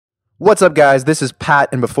What's up, guys? This is Pat,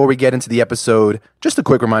 and before we get into the episode, just a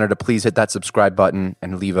quick reminder to please hit that subscribe button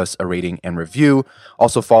and leave us a rating and review.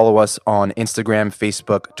 Also, follow us on Instagram,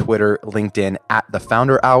 Facebook, Twitter, LinkedIn at The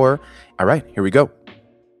Founder Hour. All right, here we go.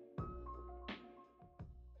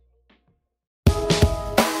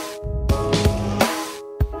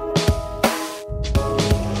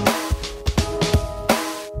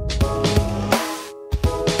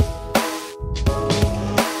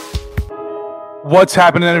 What's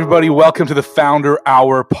happening, everybody? Welcome to the Founder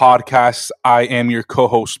Hour podcast. I am your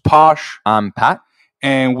co-host, Posh. I'm Pat.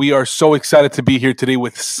 And we are so excited to be here today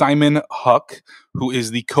with Simon Huck, who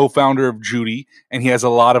is the co-founder of JUDY, and he has a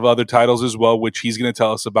lot of other titles as well, which he's going to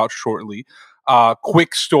tell us about shortly.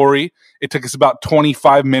 Quick story. It took us about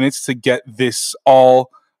 25 minutes to get this all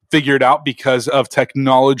figured out because of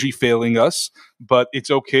technology failing us, but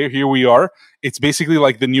it's okay. Here we are. It's basically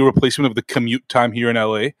like the new replacement of the commute time here in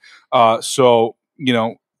LA. So, you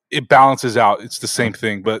know, it balances out. It's the same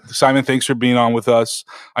thing. But Simon, thanks for being on with us.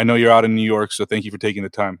 I know you're out in New York, so thank you for taking the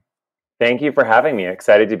time. Thank you for having me.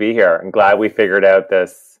 Excited to be here. I'm glad we figured out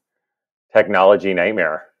this technology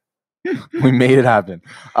nightmare. We made it happen.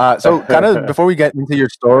 So kind of before we get into your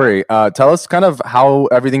story, tell us kind of how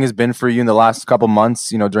everything has been for you in the last couple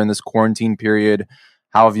months, you know, during this quarantine period.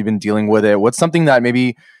 How have you been dealing with it? What's something that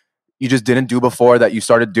maybe you just didn't do before that you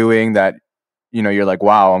started doing that, you know, you're like,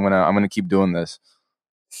 wow, I'm gonna keep doing this?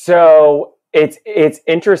 So it's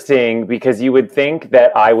interesting because you would think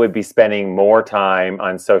that I would be spending more time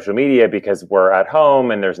on social media because we're at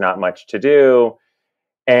home and there's not much to do.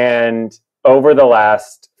 And over the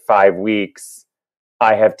last 5 weeks,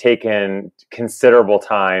 I have taken considerable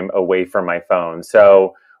time away from my phone.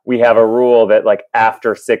 So we have a rule that like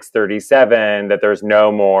after 6:37 that there's no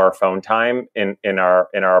more phone time in our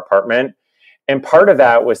apartment. And part of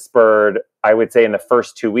that was spurred, I would say, in the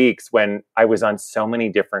first 2 weeks when I was on so many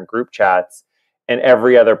different group chats and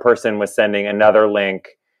every other person was sending another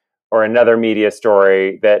link or another media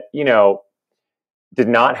story that, you know, did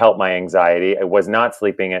not help my anxiety. I was not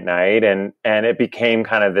sleeping at night. And it became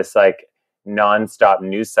kind of this like nonstop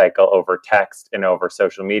news cycle over text and over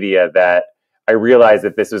social media that I realized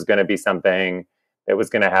that this was going to be something that was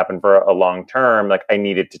going to happen for a long term. Like I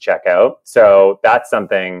needed to check out. So that's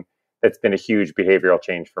something that's been a huge behavioral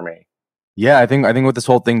change for me. Yeah, I think what this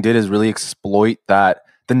whole thing did is really exploit that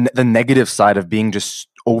the negative side of being just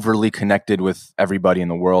overly connected with everybody in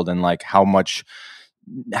the world, and like how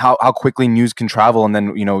quickly news can travel. And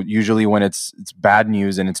then, you know, usually when it's bad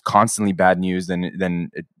news and it's constantly bad news, then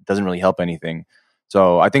it doesn't really help anything.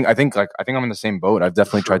 So I think I'm in the same boat. I've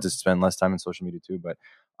definitely tried to spend less time on social media too, but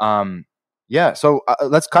yeah. So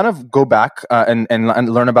let's kind of go back and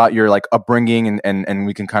learn about your like upbringing, and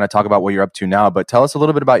we can kind of talk about what you're up to now. But tell us a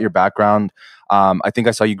little bit about your background. I think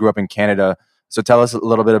I saw you grew up in Canada. So tell us a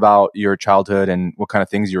little bit about your childhood and what kind of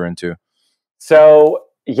things you're into. So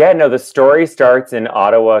yeah, no, the story starts in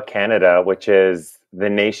Ottawa, Canada, which is the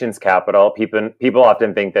nation's capital. People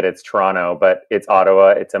often think that it's Toronto, but it's Ottawa.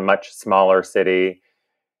 It's a much smaller city.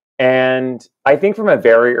 And I think from a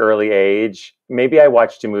very early age, maybe I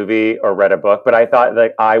watched a movie or read a book, but I thought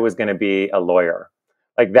that I was going to be a lawyer.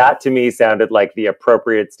 Like that to me sounded like the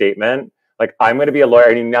appropriate statement. Like I'm going to be a lawyer.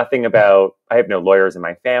 I have no lawyers in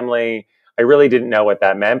my family. I really didn't know what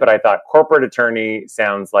that meant, but I thought corporate attorney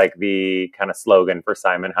sounds like the kind of slogan for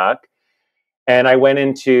Simon Huck. And I went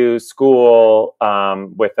into school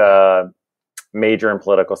with a major in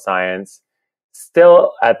political science.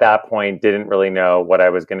 Still at that point, didn't really know what I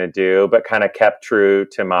was going to do, but kind of kept true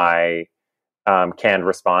to my canned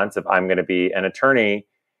response of I'm going to be an attorney.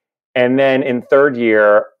 And then in third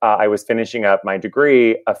year, I was finishing up my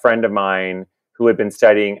degree. A friend of mine who had been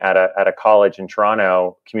studying at a college in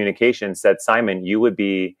Toronto, communications, said, Simon, you would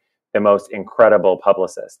be the most incredible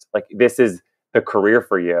publicist. Like this is the career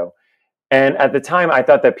for you. And at the time, I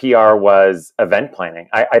thought that PR was event planning.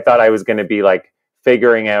 I thought I was going to be like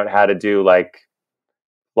figuring out how to do like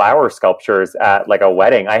flower sculptures at like a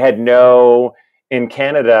wedding. In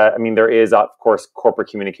Canada, I mean, there is, of course, corporate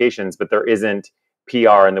communications, but there isn't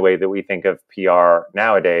PR in the way that we think of PR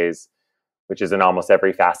nowadays, which is in almost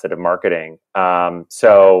every facet of marketing.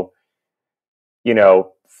 So, you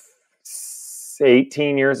know,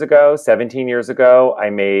 17 years ago, I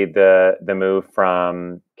made the move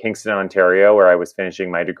from Kingston, Ontario, where I was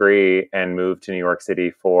finishing my degree, and moved to New York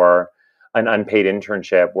City for an unpaid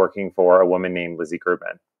internship working for a woman named Lizzie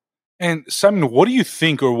Grubman. And Simon, what do you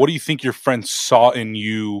think your friend saw in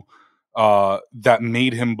you that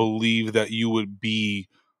made him believe that you would be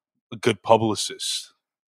a good publicist?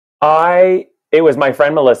 It was my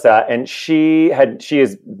friend Melissa, and she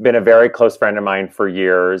has been a very close friend of mine for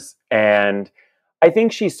years. And I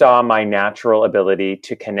think she saw my natural ability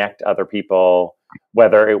to connect other people,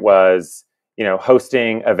 whether it was,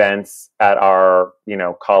 hosting events at our,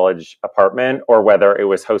 college apartment, or whether it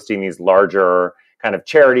was hosting these larger kind of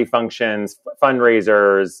charity functions,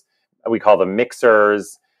 fundraisers. We call them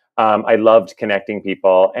mixers. I loved connecting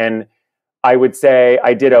people. And I would say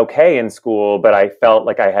I did okay in school, but I felt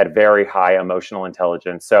like I had very high emotional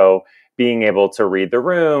intelligence. So being able to read the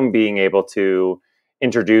room, being able to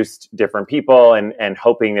introduce different people and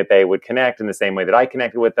hoping that they would connect in the same way that I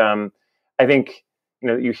connected with them. I think,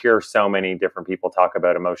 you hear so many different people talk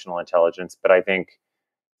about emotional intelligence, but I think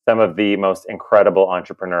some of the most incredible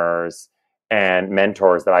entrepreneurs and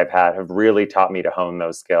mentors that I've had have really taught me to hone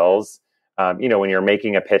those skills. When you're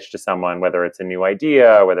making a pitch to someone, whether it's a new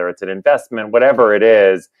idea, whether it's an investment, whatever it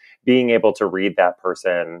is, being able to read that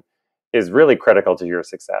person is really critical to your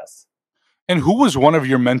success. And who was one of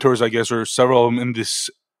your mentors, I guess, or several of them in this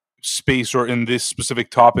space or in this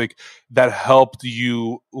specific topic that helped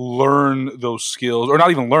you learn those skills, or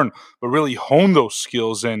not even learn, but really hone those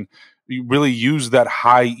skills and you really use that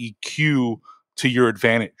high EQ to your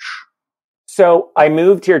advantage? So I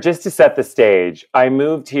moved here, just to set the stage. I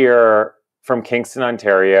moved here from Kingston,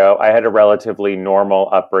 Ontario. I had a relatively normal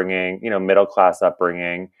upbringing, middle-class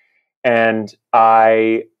upbringing. And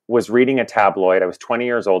I was reading a tabloid. I was 20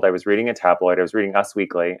 years old. I was reading a tabloid. I was reading Us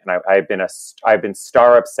Weekly. And I've been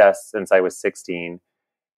star obsessed since I was 16.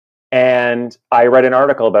 And I read an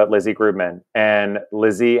article about Lizzie Grubman. And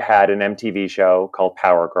Lizzie had an MTV show called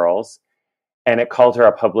Power Girls. And it called her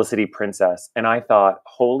a publicity princess. And I thought,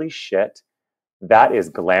 holy shit, that is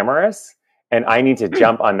glamorous. And I need to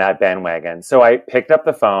jump on that bandwagon. So I picked up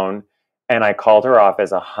the phone and I called her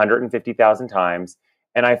office 150,000 times.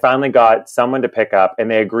 And I finally got someone to pick up,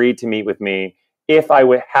 and they agreed to meet with me. If I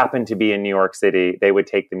would happen to be in New York City, they would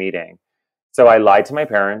take the meeting. So I lied to my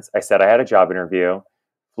parents. I said I had a job interview,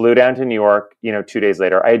 flew down to New York, 2 days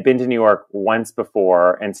later. I had been to New York once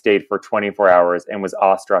before and stayed for 24 hours and was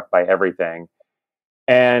awestruck by everything.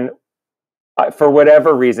 And for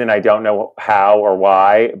whatever reason, I don't know how or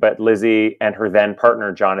why, but Lizzie and her then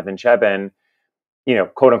partner, Jonathan Cheban,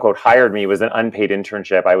 quote unquote, hired me. It was an unpaid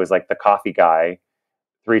internship. I was like the coffee guy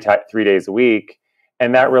 3 days a week.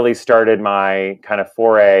 And that really started my kind of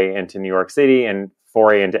foray into New York City and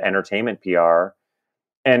foray into entertainment PR.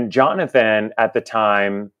 And Jonathan at the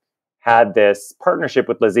time had this partnership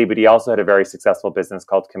with Lizzie, but he also had a very successful business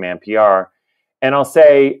called Command PR. And I'll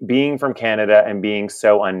say, being from Canada and being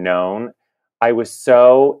so unknown, I was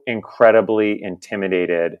so incredibly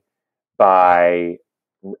intimidated by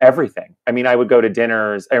everything. I mean, I would go to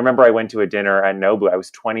dinners. I remember I went to a dinner at Nobu. I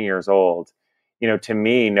was 20 years old. To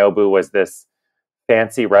me, Nobu was this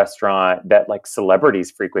fancy restaurant that like celebrities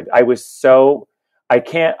frequent. I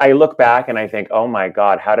look back and I think, oh my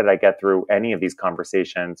God, how did I get through any of these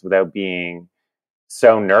conversations without being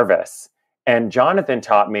so nervous? And Jonathan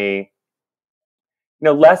taught me,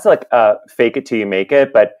 less like fake it till you make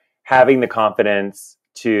it, but having the confidence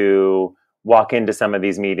to walk into some of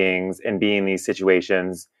these meetings and be in these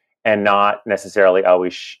situations and not necessarily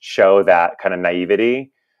always show that kind of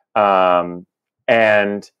naivety.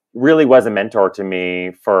 And really was a mentor to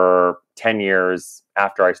me for 10 years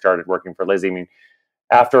after I started working for Lizzie. I mean,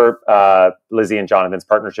 after Lizzie and Jonathan's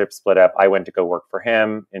partnership split up, I went to go work for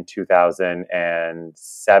him in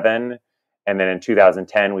 2007. And then in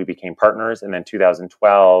 2010, we became partners. And then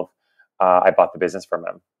 2012, I bought the business from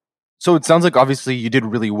him. So it sounds like obviously you did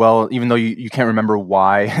really well, even though you can't remember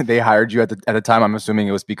why they hired you at the time. I'm assuming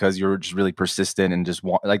it was because you were just really persistent and just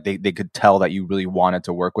they could tell that you really wanted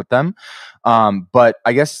to work with them. But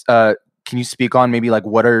I guess can you speak on maybe like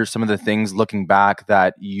what are some of the things looking back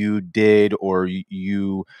that you did or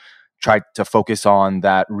you tried to focus on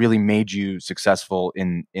that really made you successful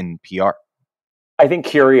in PR? I think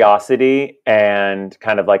curiosity and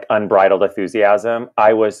kind of like unbridled enthusiasm.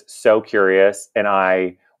 I was so curious, and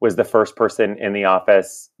I was the first person in the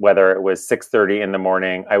office, whether it was 6:30 in the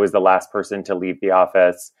morning. I was the last person to leave the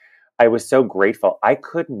office. I was so grateful. I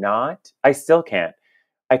still can't.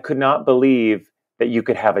 I could not believe that you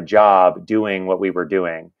could have a job doing what we were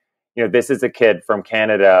doing. This is a kid from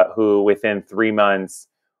Canada who within 3 months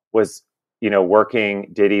was, working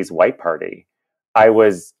Diddy's white party. I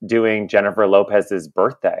was doing Jennifer Lopez's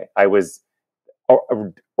birthday. I was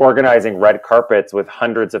organizing red carpets with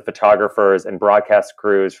hundreds of photographers and broadcast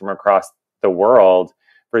crews from across the world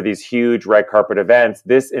for these huge red carpet events.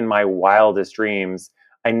 This, in my wildest dreams,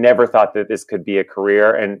 I never thought that this could be a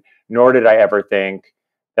career, and nor did I ever think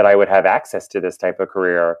that I would have access to this type of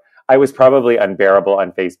career. I was probably unbearable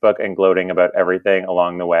on Facebook and gloating about everything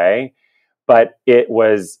along the way, but it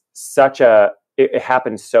was it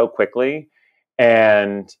happened so quickly.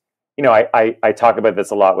 And, I talk about this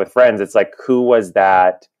a lot with friends. It's like, who was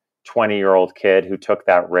that 20-year-old kid who took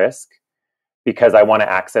that risk? Because I want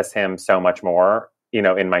to access him so much more,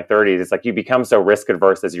 in my 30s. It's like you become so risk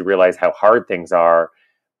adverse as you realize how hard things are.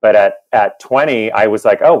 But at 20, I was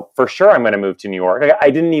like, oh, for sure, I'm going to move to New York. I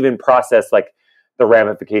didn't even process like the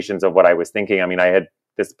ramifications of what I was thinking. I mean, I had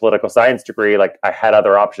this political science degree, like I had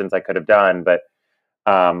other options I could have done, but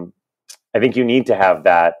I think you need to have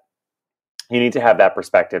that. You need to have that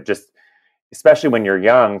perspective, just especially when you're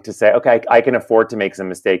young, to say, okay, I can afford to make some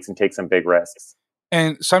mistakes and take some big risks.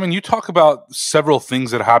 And Simon, you talk about several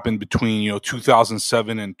things that happened between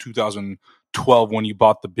 2007 and 2012 when you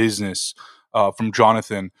bought the business from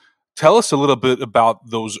Jonathan. Tell us a little bit about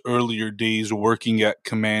those earlier days working at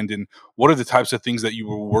Command, and what are the types of things that you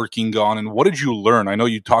were working on, and what did you learn? I know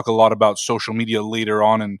you talk a lot about social media later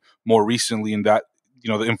on and more recently, and that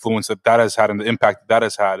the influence that has had and the impact that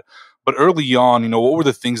has had. But early on, what were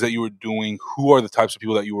the things that you were doing? Who are the types of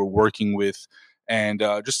people that you were working with? And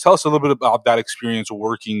just tell us a little bit about that experience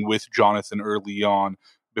working with Jonathan early on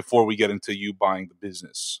before we get into you buying the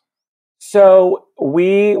business. So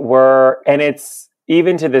we were, and it's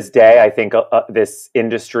even to this day, I think this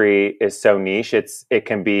industry is so niche. It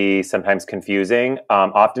can be sometimes confusing.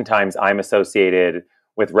 Oftentimes I'm associated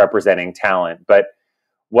with representing talent, but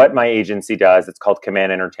what my agency does, it's called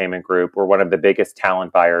Command Entertainment Group. We're one of the biggest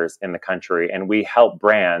talent buyers in the country, and we help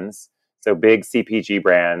brands, so big CPG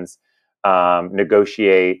brands,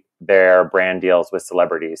 negotiate their brand deals with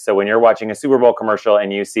celebrities. So when you're watching a Super Bowl commercial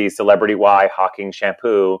and you see Celebrity Y hawking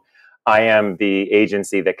shampoo, I am the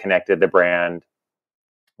agency that connected the brand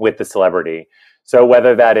with the celebrity. So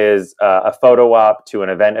whether that is a photo op to an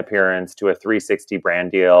event appearance to a 360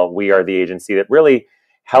 brand deal, we are the agency that really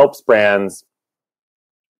helps brands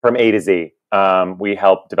from A to Z. We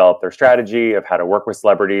help develop their strategy of how to work with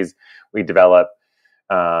celebrities. We develop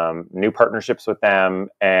new partnerships with them.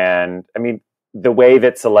 And I mean, the way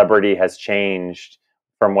that celebrity has changed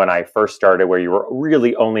from when I first started, where you were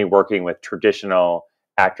really only working with traditional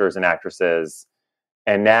actors and actresses,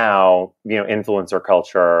 and now, influencer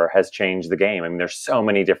culture has changed the game. I mean, there's so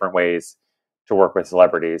many different ways to work with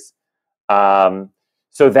celebrities.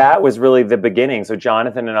 So that was really the beginning. So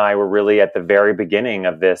Jonathan and I were really at the very beginning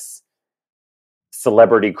of this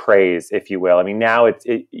celebrity craze, if you will. I mean, now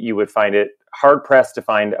you would find it hard pressed to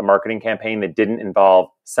find a marketing campaign that didn't involve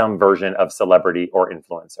some version of celebrity or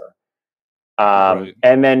influencer. Right.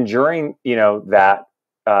 And then during, that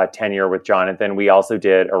tenure with Jonathan, we also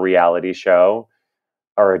did a reality show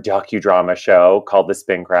or a docudrama show called The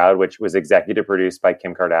Spin Crowd, which was executive produced by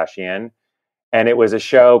Kim Kardashian. And it was a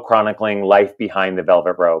show chronicling life behind the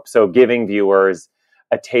velvet rope. So giving viewers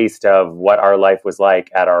a taste of what our life was like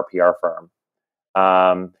at our PR firm.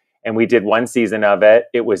 And we did one season of it.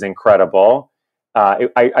 It was incredible.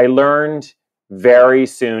 I learned very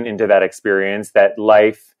soon into that experience that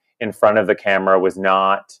life in front of the camera was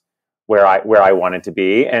not where I wanted to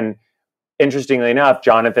be. And interestingly enough,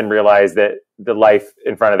 Jonathan realized that the life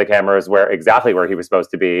in front of the camera is exactly where he was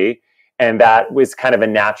supposed to be. And that was kind of a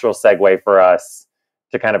natural segue for us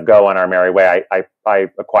to kind of go on our merry way. I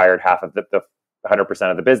acquired half of the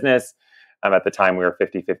 100% of the business. At the time, we were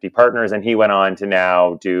 50-50 partners, and he went on to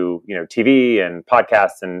now do TV and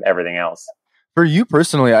podcasts and everything else. For you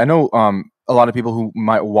personally, I know a lot of people who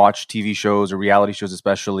might watch TV shows or reality shows,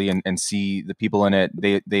 especially, and see the people in it,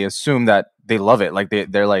 they assume that they love it, like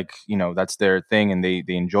they're like that's their thing and they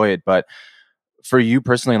enjoy it, but for you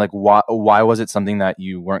personally, like why was it something that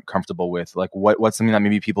you weren't comfortable with? Like what's something that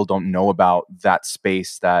maybe people don't know about that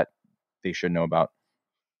space that they should know about?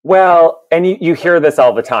 Well, and you hear this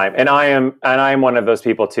all the time, and I'm one of those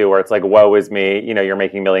people too, where it's like, woe is me. You're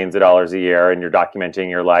making millions of dollars a year and you're documenting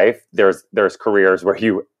your life. There's careers where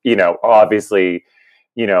obviously,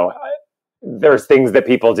 there's things that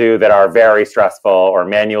people do that are very stressful or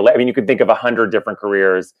manual. I mean, you could think of 100 different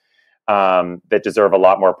careers that deserve a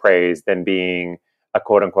lot more praise than being a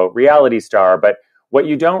quote unquote reality star. But what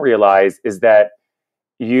you don't realize is that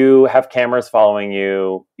you have cameras following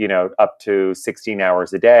you, up to 16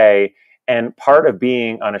 hours a day. And part of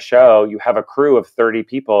being on a show, you have a crew of 30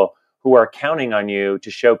 people who are counting on you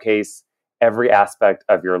to showcase every aspect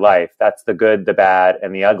of your life. That's the good, the bad,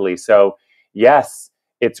 and the ugly. So yes,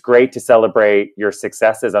 it's great to celebrate your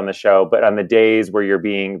successes on the show, but on the days where you're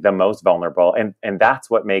being the most vulnerable, and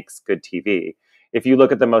that's what makes good TV. If you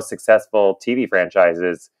look at the most successful TV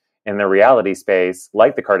franchises in the reality space,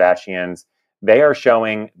 like the Kardashians, they are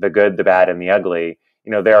showing the good, the bad, and the ugly.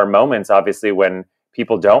 There are moments, obviously, when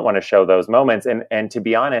people don't want to show those moments. And to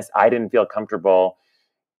be honest, I didn't feel comfortable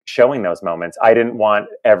showing those moments. I didn't want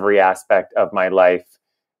every aspect of my life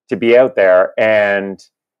to be out there. And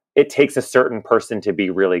it takes a certain person to be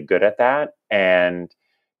really good at that and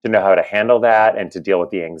to know how to handle that and to deal with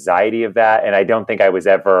the anxiety of that. And I don't think I was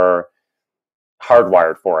ever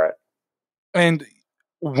hardwired for it. And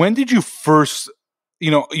when did you first,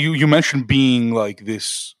 you mentioned being like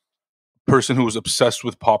this person who was obsessed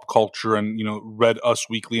with pop culture and, read Us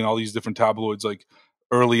Weekly and all these different tabloids, like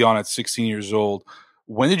early on at 16 years old.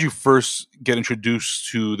 When did you first get introduced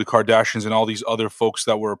to the Kardashians and all these other folks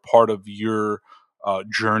that were a part of your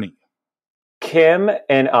journey? Kim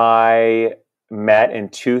and I met in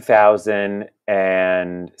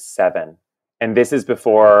 2007. And this is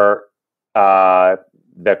before the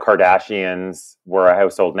Kardashians were a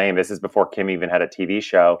household name. This is before Kim even had a TV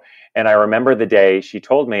show. And I remember the day she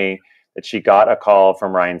told me that she got a call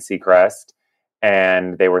from Ryan Seacrest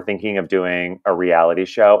and they were thinking of doing a reality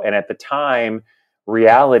show. And at the time,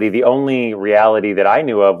 the only reality that I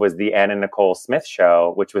knew of was the Anna Nicole Smith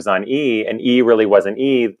show, which was on E, and E really wasn't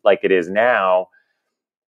E like it is now.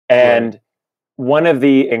 And one of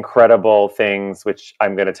the incredible things, which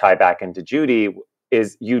I'm going to tie back into Judy,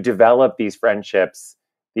 is you develop these friendships,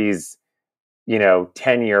 these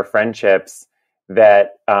 10-year friendships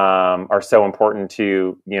that are so important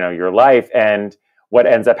to your life. And what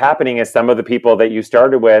ends up happening is some of the people that you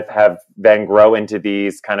started with have then grow into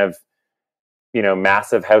these kind of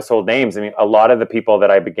massive household names. I mean, a lot of the people that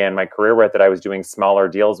I began my career with, that I was doing smaller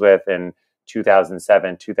deals with in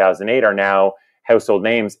 2007, 2008, are now household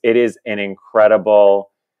names. It is an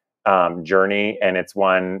incredible journey, and it's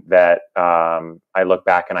one that I look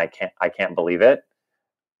back and I can't believe it.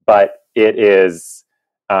 But it is.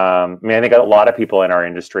 I think a lot of people in our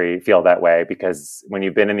industry feel that way, because when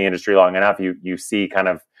you've been in the industry long enough, you see kind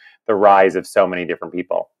of the rise of so many different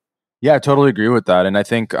people. Yeah, I totally agree with that. And I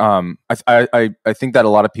think I think that a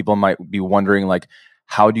lot of people might be wondering, like,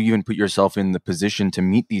 how do you even put yourself in the position to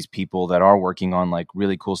meet these people that are working on like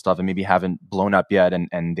really cool stuff and maybe haven't blown up yet,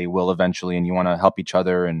 and they will eventually, and you want to help each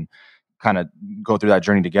other and kind of go through that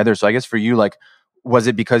journey together. So I guess for you, like, was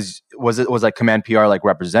it like Command PR like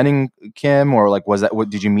representing Kim, or like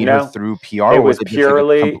did you meet her through PR? It was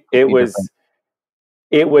purely it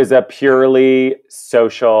was a purely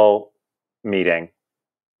social meeting.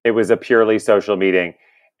 It was a purely social meeting.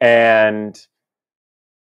 And,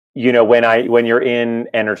 when you're in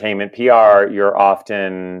entertainment PR, you're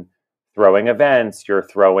often throwing events, you're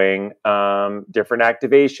throwing different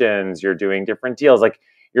activations, you're doing different deals. Like,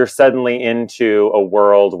 you're suddenly into a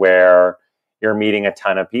world where you're meeting a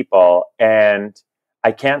ton of people. And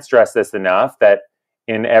I can't stress this enough, that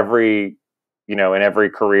in every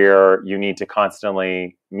career, you need to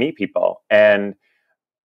constantly meet people. And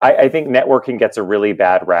I think networking gets a really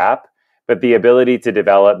bad rap, but the ability to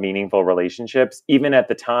develop meaningful relationships, even at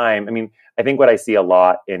the time, I think what I see a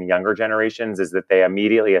lot in younger generations is that they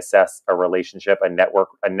immediately assess a relationship, a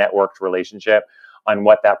networked relationship, on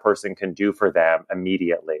what that person can do for them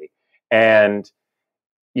immediately. And,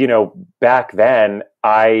 back then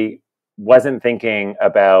I wasn't thinking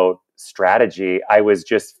about strategy. I was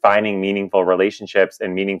just finding meaningful relationships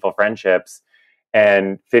and meaningful friendships.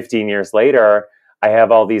 And 15 years later, I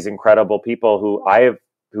have all these incredible people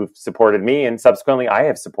who've supported me, and subsequently I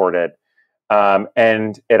have supported.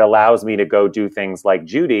 And it allows me to go do things like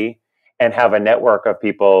JUDY and have a network of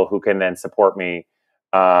people who can then support me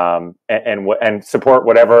and support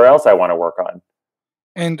whatever else I want to work on.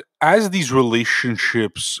 And as these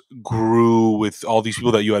relationships grew with all these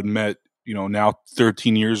people that you had met, now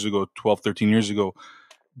 13 years ago, 12, 13 years ago,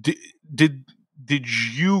 did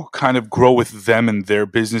you kind of grow with them and their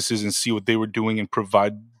businesses and see what they were doing and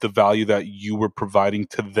provide the value that you were providing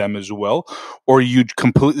to them as well? Or you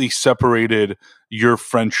completely separated your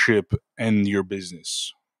friendship and your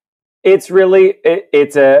business? It's really,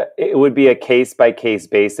 it would be a case by case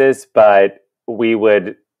basis, but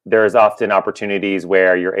there's often opportunities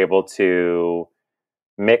where you're able to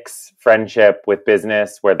mix friendship with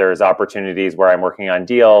business, where there's opportunities where I'm working on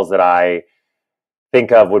deals that I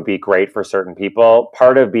think of would be great for certain people.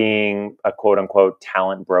 Part of being a quote unquote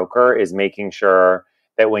talent broker is making sure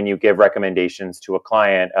that when you give recommendations to a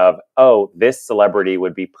client of, oh, this celebrity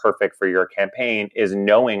would be perfect for your campaign, is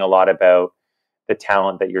knowing a lot about the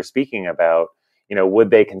talent that you're speaking about. Would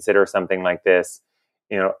they consider something like this?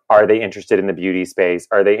 Are they interested in the beauty space?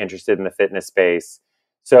 Are they interested in the fitness space?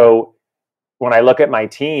 So when I look at my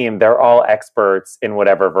team, they're all experts in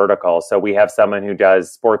whatever vertical. So we have someone who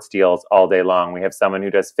does sports deals all day long. We have someone who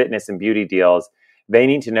does fitness and beauty deals. They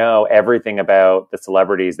need to know everything about the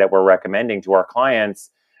celebrities that we're recommending to our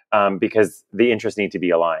clients, because the interests need to be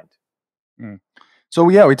aligned. So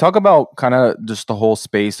yeah, we talk about kind of just the whole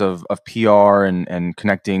space of PR and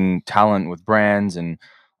connecting talent with brands and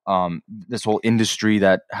this whole industry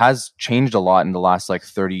that has changed a lot in the last like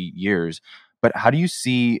 30 years. But how do you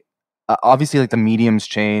see, obviously like the mediums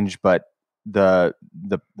change, but the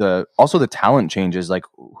also the talent changes. Like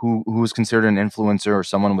who is considered an influencer or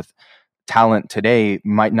someone with talent today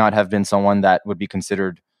might not have been someone that would be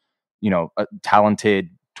considered, talented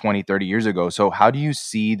 20, 30 years ago. So how do you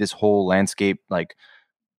see this whole landscape like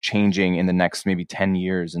changing in the next maybe 10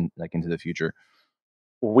 years and like into the future?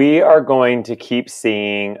 We are going to keep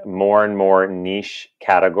seeing more and more niche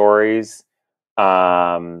categories.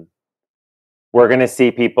 We're going to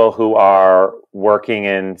see people who are working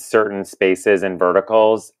in certain spaces and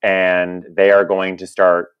verticals, and they are going to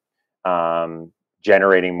start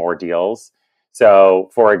generating more deals. So,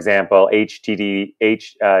 for example, HGTV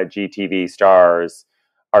stars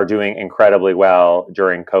are doing incredibly well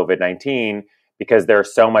during COVID-19 because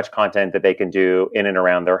there's so much content that they can do in and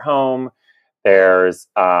around their home.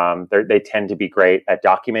 They tend to be great at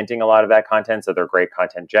documenting a lot of that content, so they're great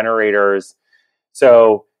content generators.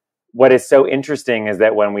 So what is so interesting is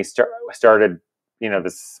that when we started, when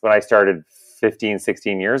I started 15,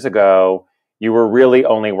 16 years ago, you were really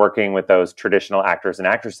only working with those traditional actors and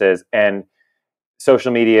actresses, and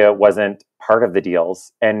social media wasn't part of the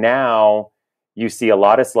deals. And now you see a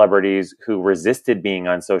lot of celebrities who resisted being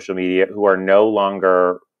on social media who are no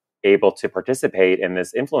longer able to participate in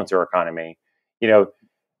this influencer economy.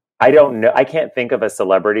 I don't know. I can't think of a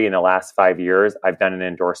celebrity in the last 5 years I've done an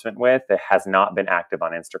endorsement with that has not been active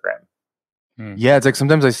on Instagram. Yeah, it's like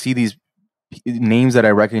sometimes I see these names that I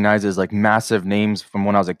recognize as like massive names from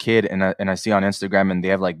when I was a kid, and I see on Instagram and they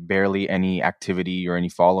have like barely any activity or any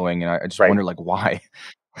following, and I just wonder like why.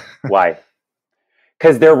 Why?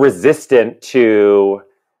 Because they're resistant to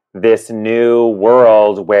this new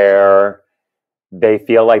world where they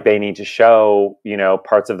feel like they need to show,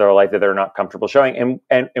 parts of their life that they're not comfortable showing,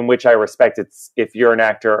 and in which I respect. It's, if you're an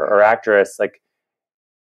actor or actress, like,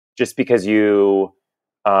 just because you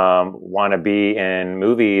want to be in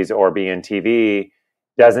movies or be in TV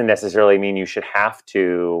doesn't necessarily mean you should have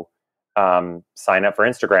to sign up for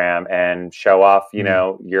Instagram and show off,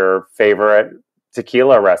 your favorite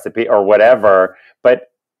tequila recipe or whatever.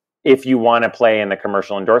 But if you want to play in the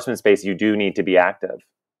commercial endorsement space, you do need to be active.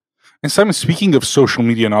 And Simon, speaking of social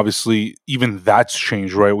media, and obviously even that's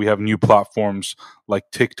changed, right? We have new platforms like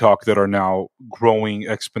TikTok that are now growing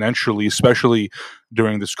exponentially, especially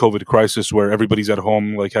during this COVID crisis where everybody's at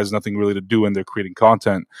home, like has nothing really to do and they're creating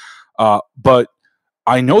content. But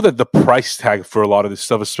I know that the price tag for a lot of this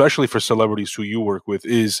stuff, especially for celebrities who you work with,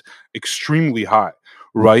 is extremely high,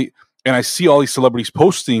 right? And I see all these celebrities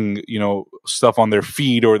posting, stuff on their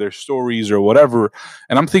feed or their stories or whatever.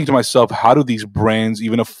 And I'm thinking to myself, how do these brands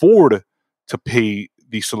even afford to pay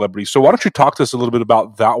these celebrities? So why don't you talk to us a little bit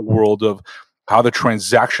about that world of how the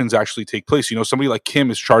transactions actually take place? Somebody like Kim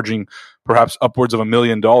is charging perhaps upwards of $1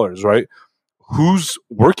 million, right? Who's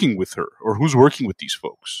working with her or who's working with these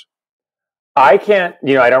folks? I can't,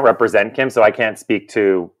 I don't represent Kim, so I can't speak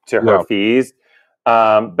to her fees.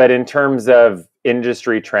 But in terms of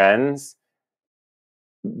industry trends,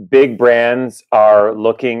 big brands are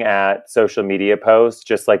looking at social media posts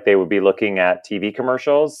just like they would be looking at TV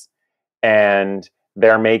commercials, and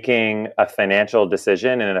they're making a financial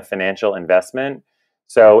decision and a financial investment.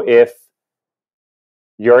 So if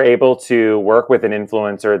you're able to work with an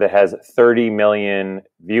influencer that has 30 million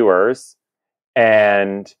viewers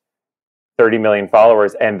and 30 million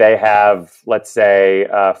followers, and they have, let's say,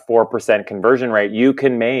 a 4% conversion rate, you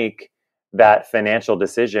can make that financial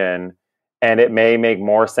decision, and it may make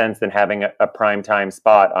more sense than having a primetime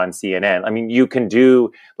spot on CNN. I mean, you can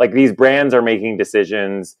do, like, these brands are making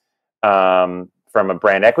decisions from a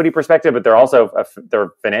brand equity perspective, but they're also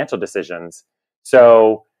they're financial decisions.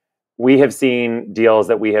 So we have seen deals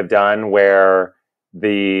that we have done where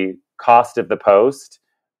the cost of the post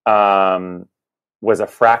was a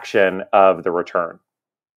fraction of the return.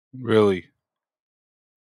 Really?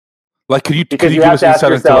 Like, could you give us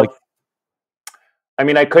insight into, like, I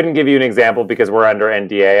mean, I couldn't give you an example because we're under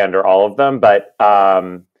NDA under all of them, but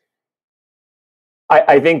I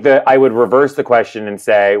think that I would reverse the question and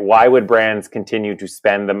say, why would brands continue to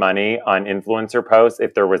spend the money on influencer posts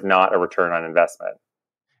if there was not a return on investment?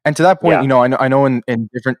 And to that point, I know in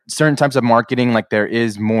different certain types of marketing, like there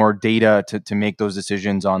is more data to make those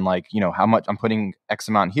decisions on, like, how much I'm putting X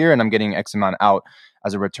amount here and I'm getting X amount out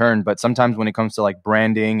as a return. But sometimes when it comes to like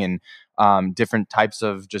branding and different types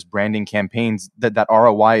of just branding campaigns, that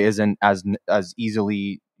ROI isn't as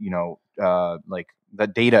easily, like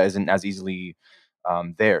that data isn't as easily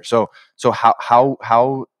there. So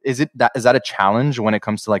how is that a challenge when it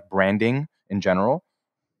comes to like branding in general?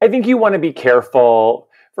 I think you want to be careful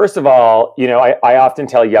First of all, I often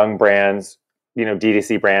tell young brands,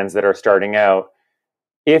 D2C brands that are starting out,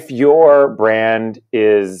 if your brand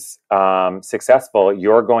is successful,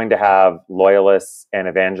 you're going to have loyalists and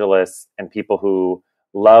evangelists and people who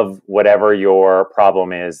love whatever your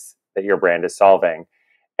problem is that your brand is solving.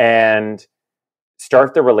 And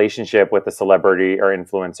start the relationship with a celebrity or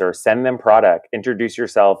influencer, send them product, introduce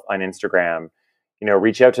yourself on Instagram,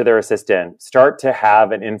 reach out to their assistant, start to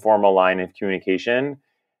have an informal line of communication.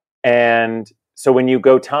 And so when you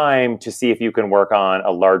go time to see if you can work on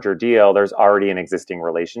a larger deal, there's already an existing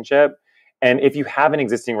relationship. And if you have an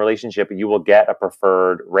existing relationship, you will get a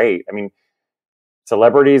preferred rate. I mean,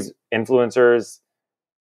 celebrities, influencers,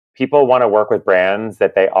 people want to work with brands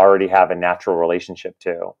that they already have a natural relationship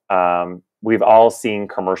to. We've all seen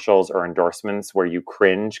commercials or endorsements where you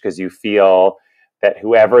cringe because you feel that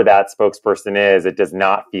whoever that spokesperson is, it does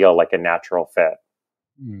not feel like a natural fit.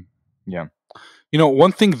 Yeah.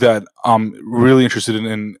 One thing that I'm really interested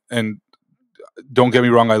in, and don't get me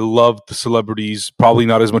wrong, I love the celebrities, probably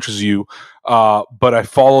not as much as you, but I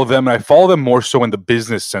follow them, and I follow them more so in the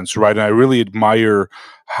business sense, right? And I really admire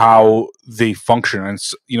how they function, and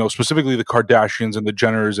specifically the Kardashians and the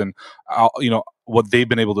Jenners, and what they've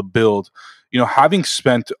been able to build. Having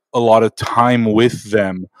spent a lot of time with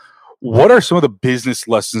them, what are some of the business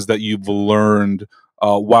lessons that you've learned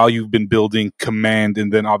while you've been building Command?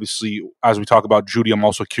 And then obviously, as we talk about Judy, I'm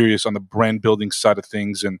also curious on the brand building side of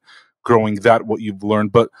things and growing that, what you've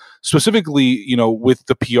learned. But specifically, with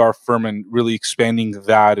the PR firm and really expanding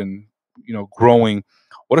that and, growing,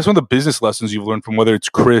 what are some of the business lessons you've learned from whether it's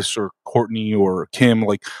Chris or Courtney or Kim?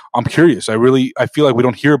 Like, I'm curious. I feel like we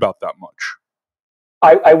don't hear about that much.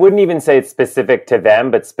 I wouldn't even say it's specific to them,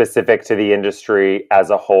 but specific to the industry as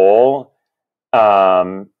a whole,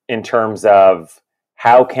 in terms of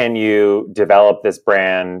how can you develop this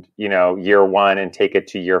brand, year one and take it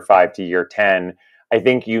to year 5 to year 10. I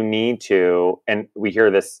think you need to, and we hear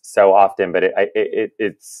this so often, but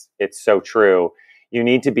it's so true. You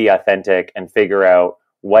need to be authentic and figure out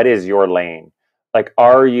what is your lane. Like,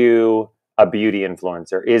 are you a beauty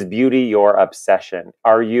influencer? Is beauty your obsession?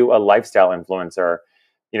 Are you a lifestyle influencer?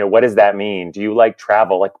 What does that mean? Do you like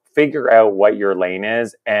travel? Like, figure out what your lane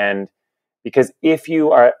is. And because if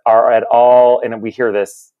you are at all, and we hear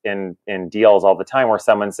this in deals all the time where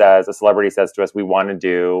a celebrity says to us, we want to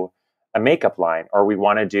do a makeup line, or we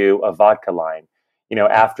want to do a vodka line.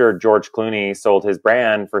 After George Clooney sold his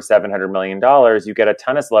brand for $700 million, you get a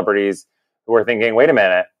ton of celebrities who are thinking, wait a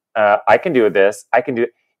minute, I can do this. I can do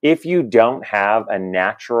it. If you don't have a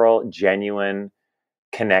natural, genuine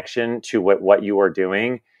connection to what you are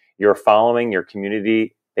doing, you're following your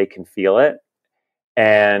community, they can feel it.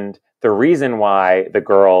 And the reason why the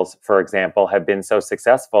girls, for example, have been so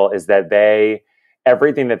successful is that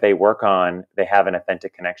everything that they work on, they have an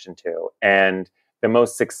authentic connection to. And the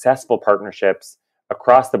most successful partnerships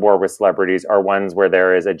across the board with celebrities are ones where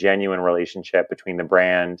there is a genuine relationship between the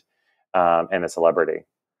brand and the celebrity.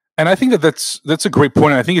 And I think that's a great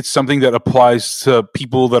point. And I think it's something that applies to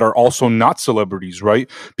people that are also not celebrities, right?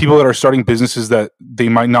 People that are starting businesses that they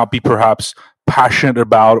might not be perhaps passionate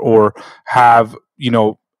about or have,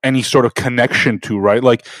 any sort of connection to, right?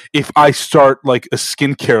 Like, if I start like a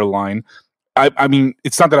skincare line, I mean,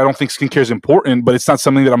 it's not that I don't think skincare is important, but it's not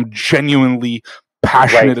something that I'm genuinely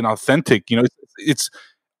passionate and authentic. It's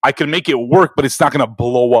I can make it work, but it's not going to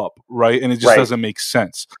blow up, right? And it just doesn't make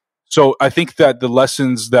sense. So I think that the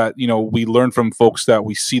lessons that, we learn from folks that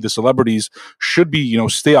we see, the celebrities, should be,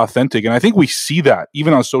 stay authentic. And I think we see that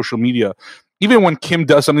even on social media. Even when Kim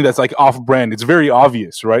does something that's like off brand, it's very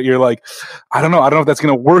obvious, right? You're like, I don't know if that's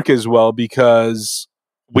going to work as well, because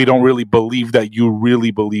we don't really believe that you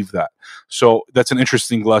really believe that. So that's an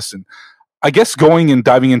interesting lesson. I guess going and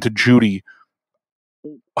diving into Judy,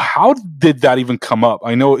 how did that even come up?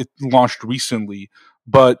 I know it launched recently,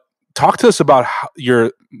 but talk to us about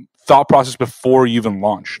your thought process before you even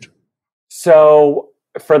launched. So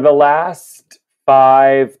for the last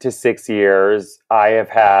 5 to 6 years, I have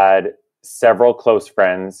had several close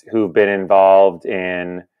friends who've been involved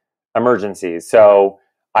in emergencies. So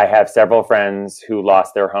I have several friends who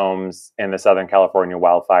lost their homes in the Southern California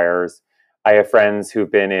wildfires. I have friends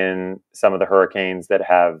who've been in some of the hurricanes that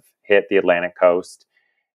have hit the Atlantic coast.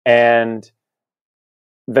 And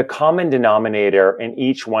the common denominator in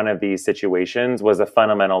each one of these situations was a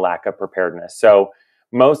fundamental lack of preparedness. So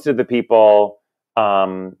most of the people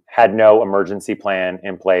had no emergency plan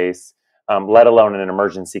in place, let alone an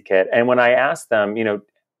emergency kit. And when I asked them,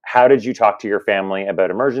 how did you talk to your family about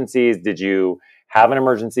emergencies? Did you have an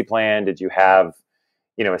emergency plan? Did you have,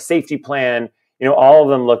 a safety plan? All of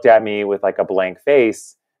them looked at me with like a blank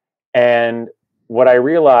face. And what I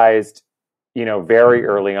realized, very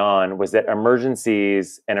early on was that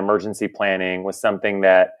emergencies and emergency planning was something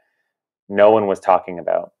that no one was talking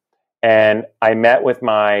about. And I met with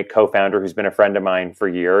my co-founder, who's been a friend of mine for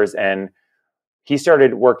years, and he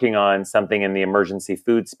started working on something in the emergency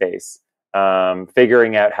food space,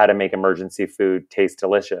 figuring out how to make emergency food taste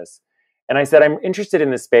delicious. And I said, I'm interested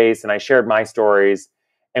in this space, and I shared my stories.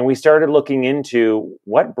 And we started looking into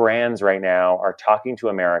what brands right now are talking to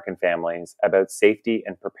American families about safety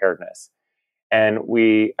and preparedness. And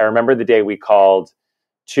I remember the day we called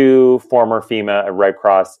 2 former FEMA and Red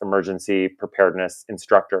Cross emergency preparedness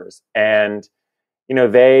instructors. And,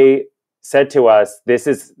 they said to us, this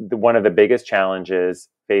is one of the biggest challenges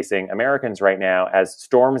facing Americans right now. As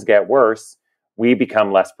storms get worse, we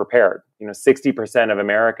become less prepared. 60% of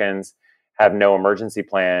Americans have no emergency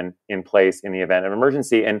plan in place in the event of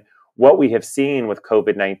emergency. And what we have seen with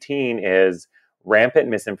COVID-19 is rampant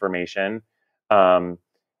misinformation,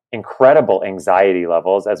 incredible anxiety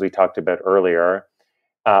levels, as we talked about earlier,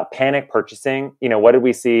 panic purchasing. What did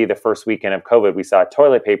we see the first weekend of COVID? We saw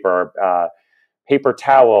toilet paper, paper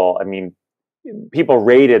towel. I mean, people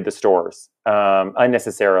raided the stores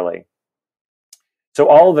unnecessarily. So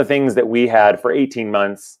all of the things that we had for 18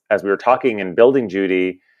 months as we were talking and building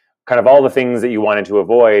JUDY, kind of all the things that you wanted to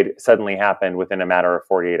avoid suddenly happened within a matter of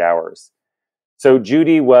 48 hours. So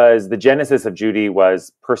the genesis of JUDY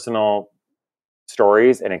was personal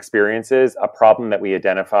stories and experiences, a problem that we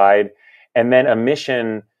identified, and then a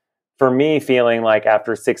mission for me, feeling like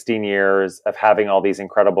after 16 years of having all these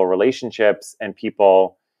incredible relationships and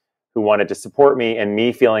people who wanted to support me, and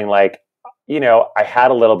me feeling like, I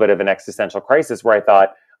had a little bit of an existential crisis where I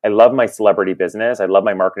thought, I love my celebrity business, I love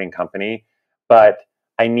my marketing company, but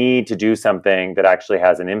I need to do something that actually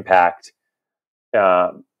has an impact,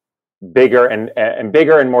 bigger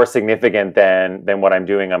and more significant than what I'm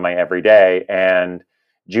doing on my everyday. And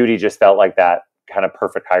JUDY just felt like that kind of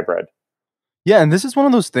perfect hybrid. Yeah, and this is one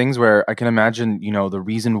of those things where I can imagine, the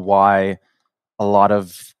reason why a lot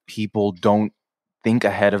of people don't think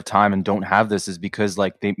ahead of time and don't have this is because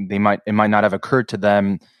like it might not have occurred to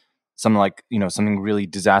them something like, something really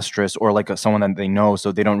disastrous or like someone that they know,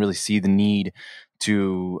 so they don't really see the need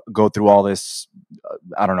to go through all this,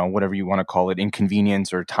 I don't know, whatever you want to call it,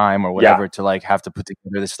 inconvenience or time or whatever, to like have to put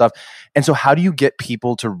together this stuff. And so how do you get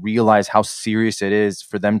people to realize how serious it is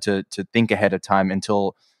for them to think ahead of time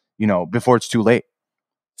until, before it's too late?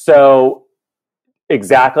 So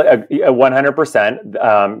exactly,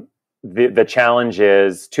 100%. The challenge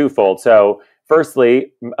is twofold. So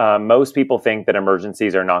firstly, most people think that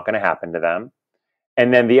emergencies are not going to happen to them.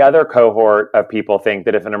 And then the other cohort of people think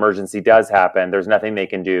that if an emergency does happen, there's nothing they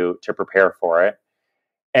can do to prepare for it.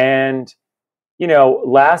 And,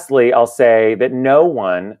 lastly, I'll say that no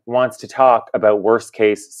one wants to talk about worst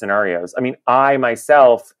case scenarios. I mean, I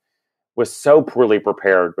myself was so poorly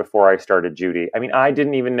prepared before I started JUDY. I mean, I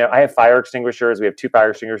didn't even know. I have fire extinguishers. We have 2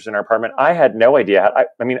 fire extinguishers in our apartment. I had no idea.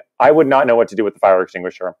 I would not know what to do with the fire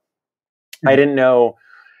extinguisher. I didn't know,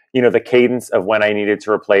 the cadence of when I needed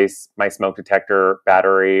to replace my smoke detector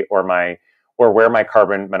battery or where my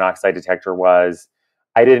carbon monoxide detector was.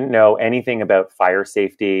 I didn't know anything about fire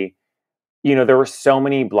safety. There were so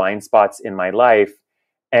many blind spots in my life.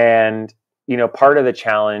 And part of the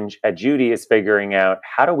challenge at JUDY is figuring out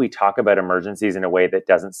how do we talk about emergencies in a way that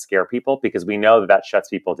doesn't scare people, because we know that shuts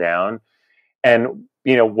people down. And,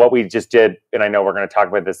 what we just did, and I know we're going to talk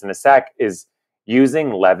about this in a sec, is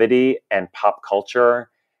using levity and pop culture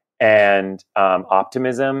and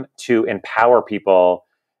optimism to empower people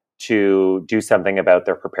to do something about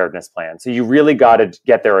their preparedness plan. So you really got to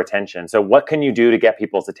get their attention. So what can you do to get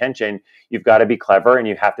people's attention? You've got to be clever, and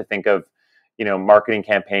you have to think of marketing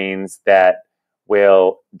campaigns that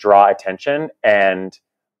will draw attention and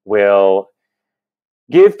will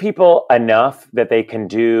give people enough that they can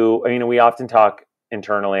do. We often talk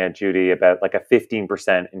internally at JUDY about like a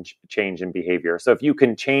 15% change in behavior. So if you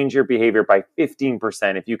can change your behavior by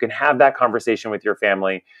 15%, if you can have that conversation with your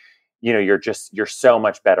family, you're so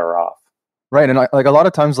much better off. Right. And like a lot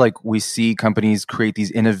of times, like we see companies create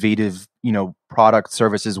these innovative, product,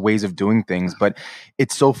 services, ways of doing things, but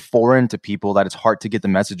it's so foreign to people that it's hard to get the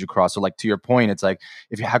message across. So like to your point, it's like,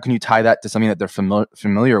 how can you tie that to something that they're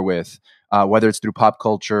familiar with, whether it's through pop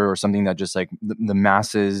culture or something that just like the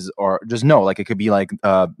masses, or just like it could be like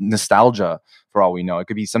nostalgia for all we know. It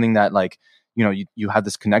could be something that like, you have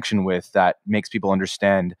this connection with that makes people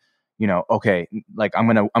understand, okay, like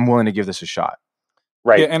I'm willing to give this a shot.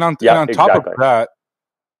 Right. Yeah, and on top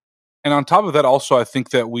of that, also, I think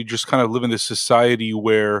that we just kind of live in this society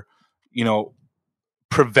where,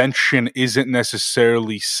 prevention isn't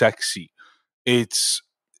necessarily sexy. It's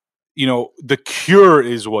the cure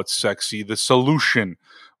is what's sexy, the solution.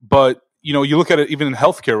 But, you look at it even in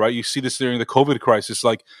healthcare, right? You see this during the COVID crisis,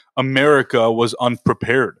 like America was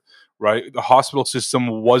unprepared, right? The hospital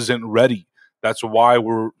system wasn't ready. That's why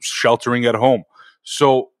we're sheltering at home.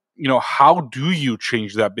 So, how do you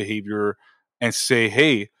change that behavior and say,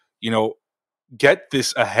 hey, get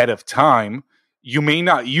this ahead of time? You may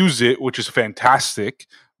not use it, which is fantastic,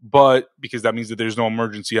 but because that means that there's no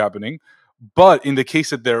emergency happening. But in the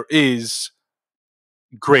case that there is,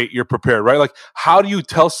 great, you're prepared, right? Like, how do you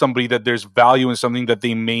tell somebody that there's value in something that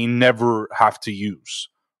they may never have to use,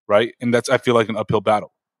 right? And that's, I feel like, an uphill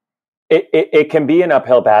battle. It can be an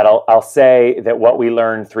uphill battle. I'll say that what we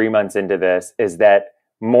learned 3 months into this is that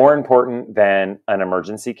more important than an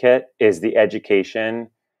emergency kit is the education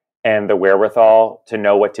and the wherewithal to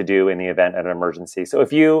know what to do in the event of an emergency. So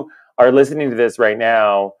if you are listening to this right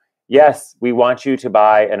now, yes, we want you to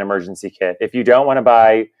buy an emergency kit. If you don't want to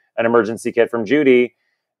buy an emergency kit from JUDY,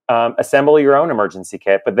 assemble your own emergency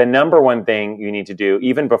kit. But the number one thing you need to do,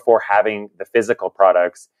 even before having the physical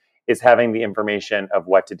products, is having the information of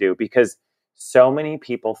what to do. Because so many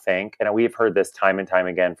people think, and we've heard this time and time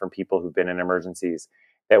again from people who've been in emergencies,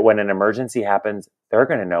 that when an emergency happens, they're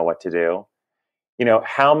going to know what to do.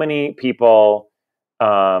 How many people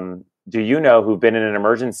do you know who've been in an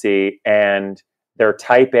emergency and they're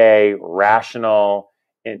type A, rational,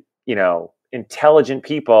 intelligent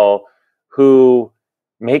people who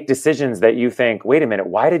make decisions that you think, wait a minute,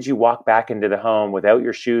 why did you walk back into the home without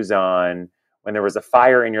your shoes on when there was a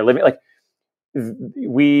fire in your living? Like,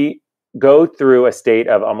 we go through a state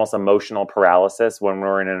of almost emotional paralysis when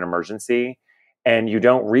we're in an emergency, and you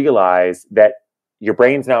don't realize that your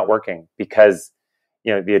brain's not working because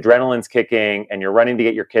the adrenaline's kicking and you're running to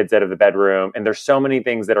get your kids out of the bedroom. And there's so many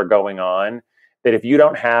things that are going on that if you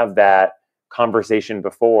don't have that conversation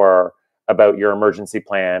before about your emergency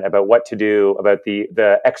plan, about what to do, about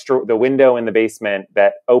the window in the basement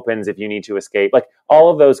that opens if you need to escape, like all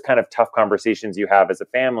of those kind of tough conversations you have as a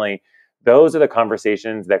family, those are the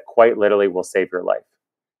conversations that quite literally will save your life.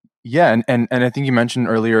 Yeah, and I think you mentioned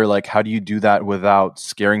earlier, like, how do you do that without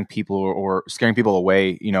scaring people or scaring people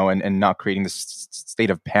away, and not creating this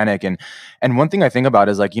state of panic? And one thing I think about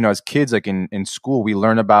is, like, as kids, like in school, we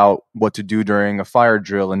learn about what to do during a fire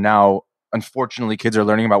drill, and now, unfortunately, kids are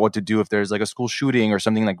learning about what to do if there's like a school shooting or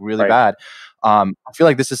something like really bad. I feel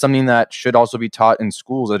like this is something that should also be taught in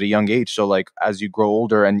schools at a young age. So, like, as you grow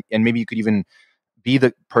older, and maybe you could even be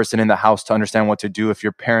the person in the house to understand what to do if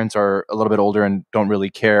your parents are a little bit older and don't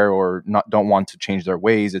really care or don't want to change their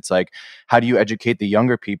ways. It's like, how do you educate the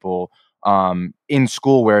younger people in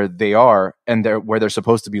school where they are and where they're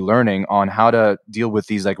supposed to be learning on how to deal with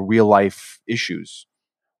these like real life issues?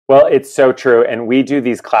 Well, it's so true. And we do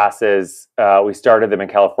these classes. We started them in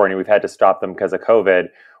California. We've had to stop them because of COVID,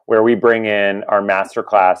 where we bring in our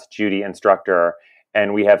masterclass JUDY instructor,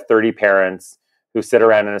 and we have 30 parents who sit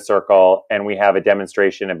around in a circle, and we have a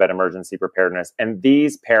demonstration about emergency preparedness. And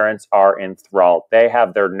these parents are enthralled. They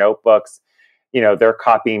have their notebooks, they're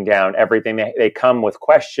copying down everything. They come with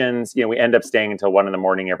questions. We end up staying until 1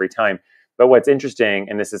 a.m. every time. But what's interesting,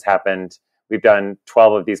 and this has happened, we've done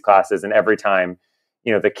 12 of these classes, and every time,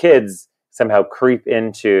 the kids somehow creep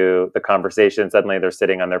into the conversation. Suddenly they're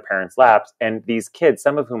sitting on their parents' laps. And these kids,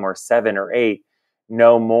 some of whom are 7 or 8,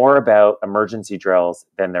 know more about emergency drills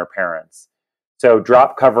than their parents. So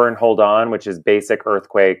drop, cover, and hold on, which is basic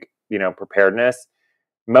earthquake, preparedness.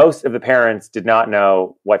 Most of the parents did not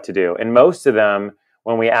know what to do. And most of them,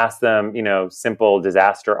 when we asked them, simple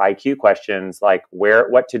disaster IQ questions like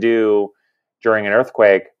what to do during an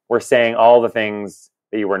earthquake, we're saying all the things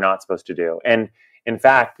that you were not supposed to do. And in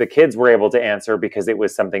fact, the kids were able to answer because it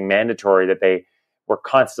was something mandatory that they were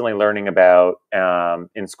constantly learning about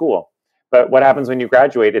in school. But what happens when you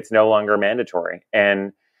graduate? It's no longer mandatory.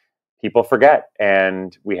 And people forget,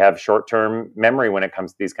 and we have short-term memory when it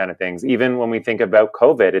comes to these kind of things. Even when we think about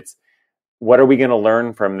COVID, it's what are we going to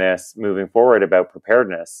learn from this moving forward about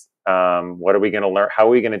preparedness? What are we going to learn? How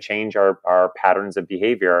are we going to change our patterns of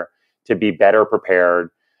behavior to be better prepared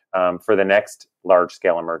for the next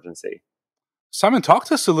large-scale emergency? Simon, talk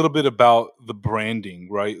to us a little bit about the branding,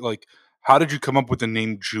 right? Like, how did you come up with the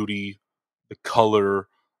name JUDY, the color,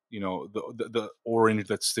 the orange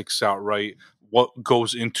that sticks out, right? What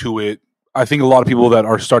goes into it? I think a lot of people that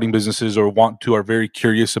are starting businesses or want to are very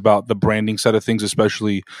curious about the branding side of things,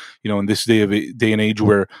 especially, in this day and age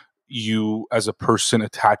where you as a person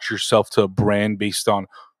attach yourself to a brand based on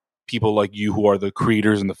people like you who are the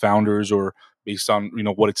creators and the founders, or based on,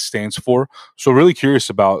 what it stands for. So really curious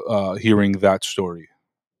about hearing that story.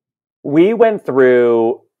 We went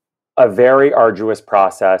through a very arduous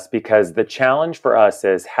process, because the challenge for us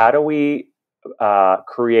is, how do we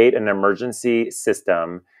create an emergency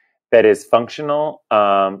system that is functional,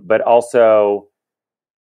 but also,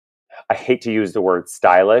 I hate to use the word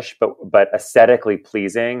stylish, but aesthetically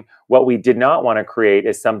pleasing. What we did not want to create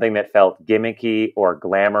is something that felt gimmicky or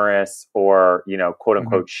glamorous or, quote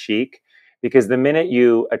unquote, chic, because the minute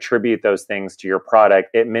you attribute those things to your product,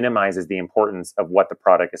 it minimizes the importance of what the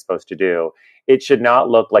product is supposed to do. It should not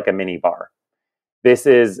look like a mini bar. These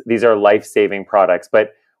are life-saving products,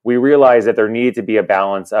 but we realized that there needed to be a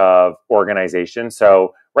balance of organization.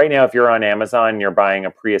 So right now, if you're on Amazon and you're buying a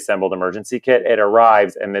pre-assembled emergency kit, it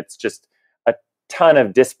arrives and it's just a ton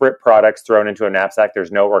of disparate products thrown into a knapsack.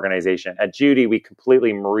 There's no organization. At JUDY, we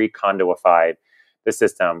completely Marie Kondoified the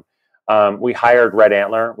system. We hired Red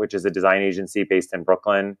Antler, which is a design agency based in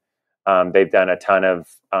Brooklyn. They've done a ton of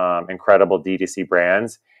incredible D2C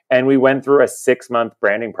brands. And we went through a 6-month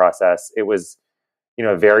branding process. It was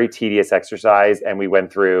a very tedious exercise. And we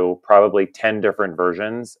went through probably 10 different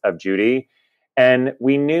versions of JUDY. And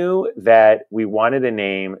we knew that we wanted a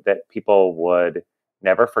name that people would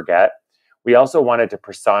never forget. We also wanted to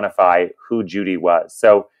personify who JUDY was.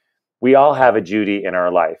 So we all have a JUDY in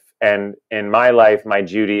our life. And in my life, my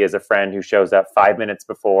JUDY is a friend who shows up 5 minutes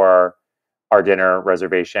before our dinner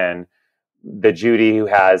reservation. The JUDY who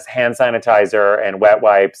has hand sanitizer and wet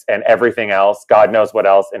wipes and everything else, God knows what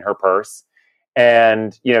else, in her purse.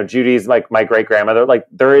 And, JUDY's like my great grandmother. Like,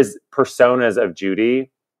 there is personas of JUDY,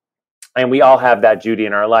 and we all have that JUDY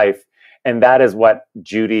in our life. And that is what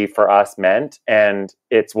JUDY for us meant. And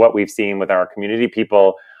it's what we've seen with our community.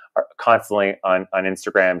 People are constantly on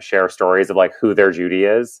Instagram share stories of like who their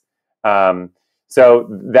JUDY is. So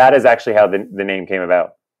that is actually how the name came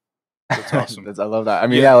about. That's awesome. I love that. I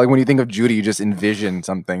mean, yeah, like when you think of JUDY, you just envision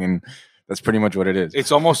something, and that's pretty much what it is.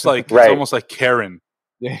 It's almost like Right. It's almost like Karen.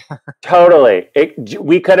 Yeah. Totally.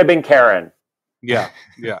 We could have been Karen. Yeah.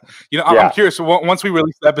 I'm curious. Once we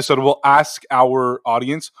release the episode, we'll ask our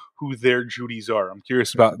audience who their JUDYs are. I'm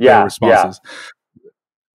curious about their responses. Yeah.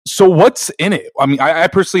 So what's in it? I mean, I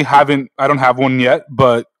personally I don't have one yet,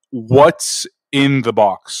 but what's in the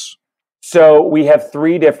box? So we have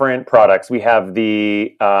 3 different products. We have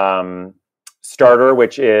the starter,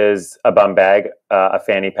 which is a bum bag, a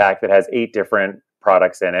fanny pack that has 8 different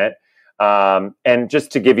products in it. And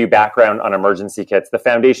just to give you background on emergency kits, the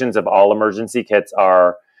foundations of all emergency kits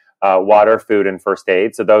are water, food, and first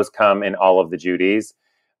aid. So those come in all of the JUDYs.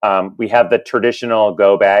 We have the traditional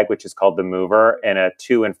go bag, which is called the mover, in a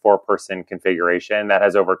 2 and 4 person configuration that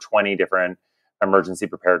has over 20 different emergency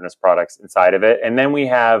preparedness products inside of it. And then we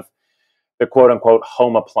have the quote unquote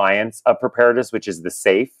home appliance of preparedness, which is the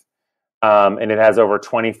safe. And it has over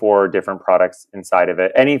 24 different products inside of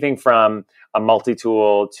it. Anything from a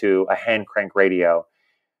multi-tool to a hand crank radio,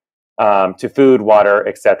 to food, water,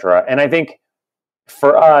 etc. And I think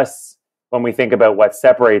for us, when we think about what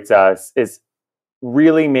separates us, is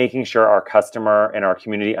really making sure our customer and our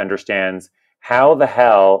community understands, how the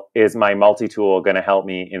hell is my multi-tool going to help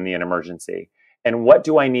me in an emergency? And what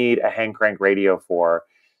do I need a hand crank radio for?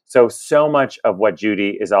 So much of what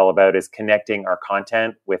JUDY is all about is connecting our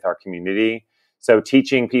content with our community. So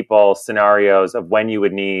teaching people scenarios of when you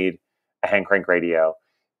would need a hand crank radio,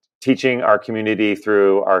 teaching our community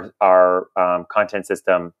through our content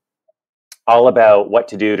system all about what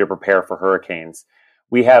to do to prepare for hurricanes.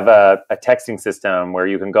 We have a texting system where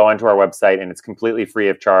you can go onto our website and it's completely free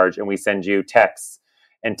of charge. And we send you texts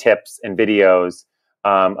and tips and videos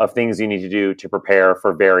of things you need to do to prepare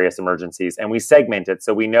for various emergencies. And we segment it.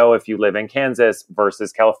 So we know if you live in Kansas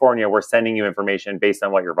versus California, we're sending you information based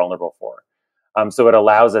on what you're vulnerable for. So it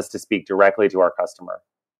allows us to speak directly to our customer.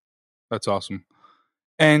 That's awesome.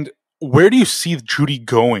 And where do you see JUDY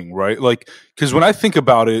going, right? Like, because when I think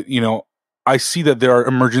about it, I see that there are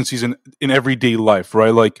emergencies in everyday life,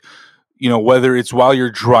 right? Like, whether it's while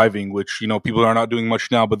you're driving, which, people are not doing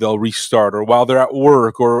much now, but they'll restart, or while they're at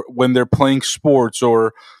work, or when they're playing sports,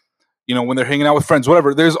 or, when they're hanging out with friends,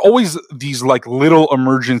 whatever. There's always these like little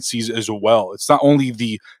emergencies as well. It's not only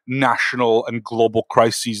the national and global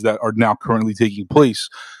crises that are now currently taking place.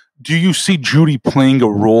 Do you see JUDY playing a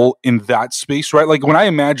role in that space, right? Like when I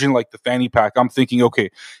imagine like the fanny pack, I'm thinking,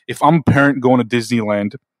 okay, if I'm a parent going to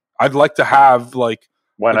Disneyland, I'd like to have like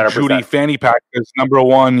 100%. a JUDY fanny pack as number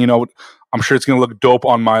one. I'm sure it's going to look dope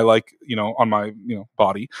on my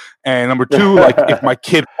body. And number 2, like if my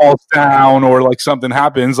kid falls down or like something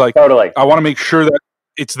happens, like totally, I want to make sure that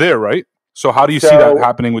it's there, right? So how do you see that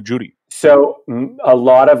happening with JUDY? So a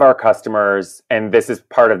lot of our customers, and this is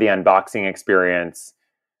part of the unboxing experience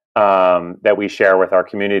that we share with our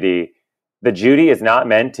community, The Judy is not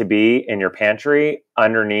meant to be in your pantry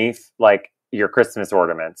underneath like your Christmas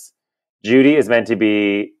ornaments. Judy is meant to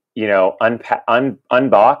be,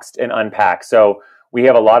 unboxed and unpacked. So we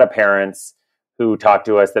have a lot of parents who talk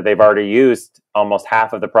to us that they've already used almost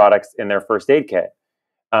half of the products in their first aid kit.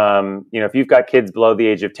 If you've got kids below the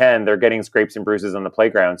age of 10, they're getting scrapes and bruises on the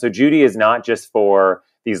playground. So Judy is not just for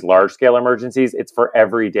these large scale emergencies, it's for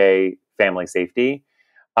everyday family safety.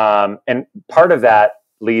 And part of that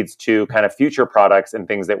leads to kind of future products and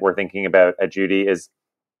things that we're thinking about at Judy is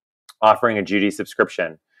offering a Judy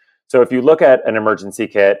subscription. So if you look at an emergency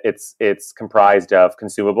kit, it's comprised of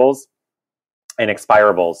consumables and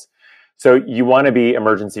expirables. So you want to be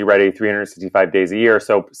emergency ready 365 days a year.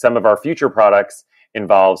 So some of our future products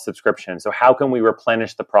involve subscription. So how can we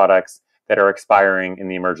replenish the products that are expiring in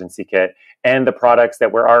the emergency kit and the products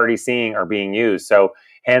that we're already seeing are being used? So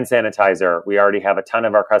hand sanitizer, we already have a ton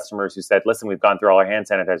of our customers who said, listen, we've gone through all our hand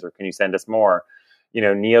sanitizer. Can you send us more?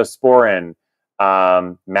 Neosporin,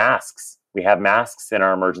 masks. We have masks in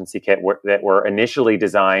our emergency kit that were initially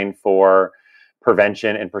designed for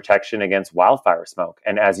prevention and protection against wildfire smoke.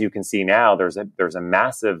 And as you can see now, there's a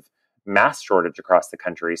massive mask shortage across the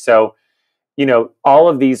country. So, all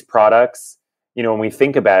of these products, when we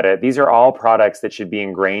think about it, these are all products that should be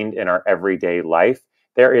ingrained in our everyday life.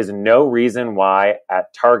 There is no reason why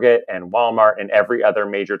at Target and Walmart and every other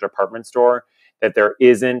major department store that there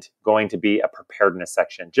isn't going to be a preparedness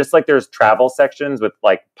section. Just like there's travel sections with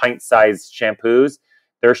like pint-sized shampoos,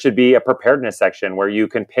 there should be a preparedness section where you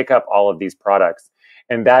can pick up all of these products.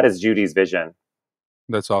 And that is Judy's vision.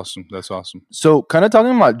 That's awesome. So kind of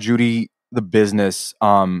talking about Judy, the business,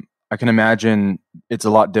 I can imagine it's a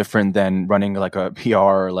lot different than running like a PR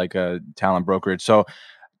or like a talent brokerage. So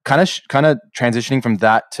kind of transitioning from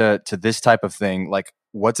that to this type of thing, like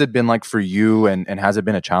what's it been like for you and has it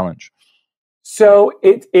been a challenge? So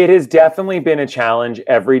it has definitely been a challenge.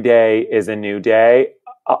 Every day is a new day.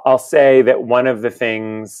 I'll say that one of the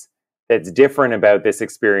things that's different about this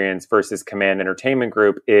experience versus Command Entertainment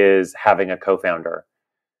Group is having a co-founder.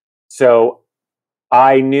 So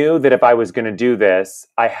I knew that if I was going to do this,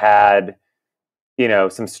 I had,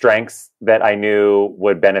 some strengths that I knew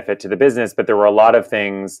would benefit to the business, but there were a lot of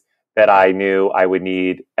things that I knew I would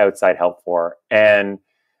need outside help for. And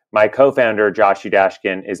my co-founder, Josh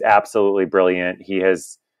Udashkin, is absolutely brilliant. He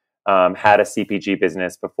has had a CPG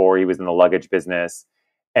business before. He was in the luggage business.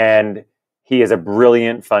 And he is a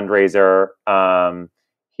brilliant fundraiser.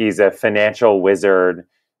 He's a financial wizard.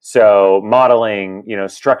 So modeling,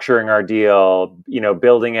 structuring our deal,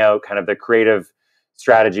 building out kind of the creative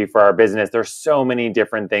strategy for our business. There's so many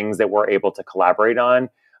different things that we're able to collaborate on.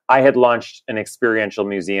 I had launched an experiential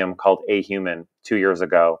museum called A Human 2 years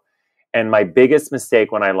ago. And my biggest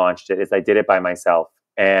mistake when I launched it is I did it by myself.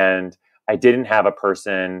 And I didn't have a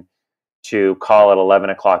person to call at 11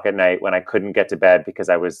 o'clock at night when I couldn't get to bed because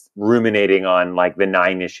I was ruminating on like the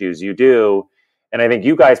 9 issues you do. And I think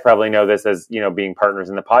you guys probably know this as, being partners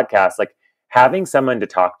in the podcast, like having someone to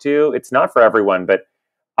talk to, it's not for everyone, but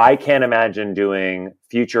I can't imagine doing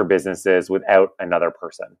future businesses without another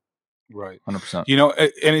person. Right. 100%.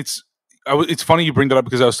 And it's funny you bring that up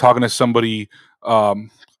because I was talking to somebody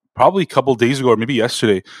probably a couple days ago or maybe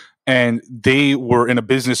yesterday, and they were in a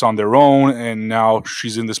business on their own, and now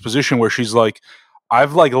she's in this position where she's like,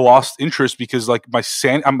 I've like lost interest because like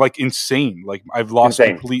I'm like insane. Like I've lost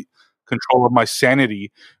complete control of my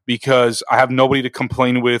sanity because I have nobody to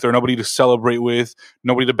complain with or nobody to celebrate with,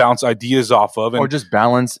 nobody to bounce ideas off of, or just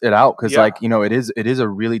balance it out. Cause it is a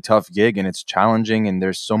really tough gig and it's challenging and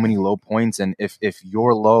there's so many low points. And if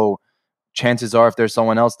you're low, chances are if there's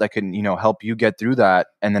someone else that can, help you get through that,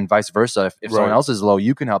 and then vice versa. If someone else is low,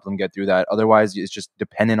 you can help them get through that. Otherwise it's just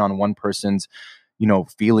dependent on one person's,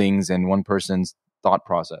 feelings and one person's thought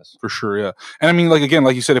process. For sure, yeah. And I mean, like, again,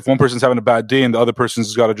 like you said, if one person's having a bad day and the other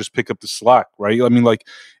person's got to just pick up the slack, right? I mean, like,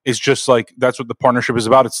 it's just like, that's what the partnership is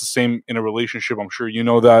about. It's the same in a relationship. I'm sure you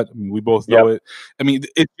know that. I mean, we both know it. I mean,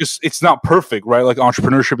 it's not perfect, right? Like,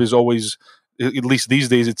 entrepreneurship is always, at least these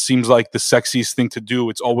days, it seems like the sexiest thing to do.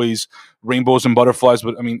 It's always rainbows and butterflies,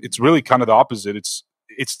 but I mean, it's really kind of the opposite. It's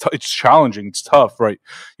challenging. It's tough, right?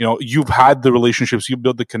 You've had the relationships, you've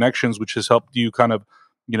built the connections, which has helped you kind of,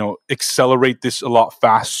 accelerate this a lot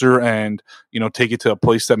faster and, take it to a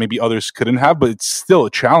place that maybe others couldn't have, but it's still a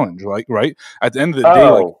challenge, right? At the end of the day,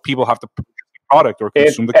 like, people have to purchase the product or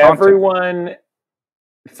consume the content. Everyone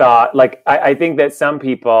thought, like, I think that some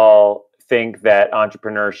people think that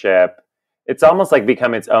entrepreneurship, it's almost like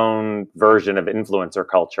become its own version of influencer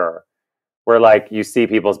culture, where like you see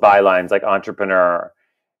people's bylines like entrepreneur.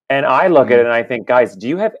 And I look at it and I think, guys, do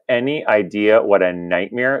you have any idea what a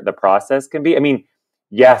nightmare the process can be? I mean,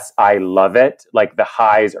 yes, I love it. Like the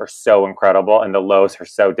highs are so incredible and the lows are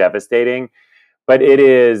so devastating, but it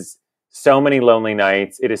is so many lonely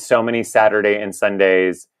nights. It is so many Saturday and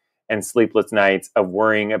Sundays and sleepless nights of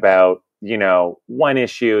worrying about, one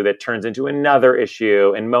issue that turns into another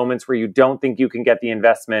issue, and moments where you don't think you can get the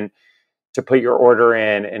investment to put your order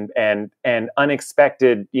in, and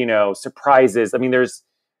unexpected, surprises. I mean,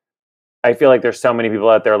 I feel like there's so many people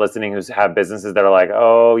out there listening who have businesses that are like,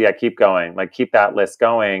 oh yeah, keep going, like keep that list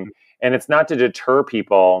going. And it's not to deter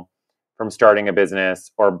people from starting a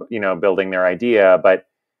business or, building their idea, but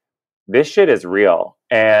this shit is real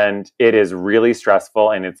and it is really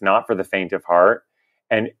stressful and it's not for the faint of heart.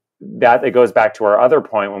 And that it goes back to our other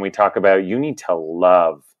point when we talk about you need to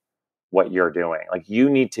love what you're doing. Like you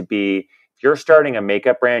need to be, if you're starting a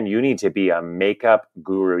makeup brand, you need to be a makeup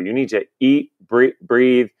guru. You need to eat,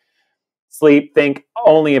 breathe, sleep, think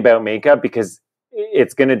only about makeup because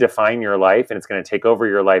it's going to define your life and it's going to take over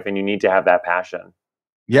your life and you need to have that passion.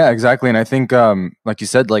 Yeah, exactly. And I think, like you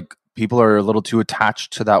said, like people are a little too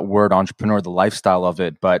attached to that word entrepreneur, the lifestyle of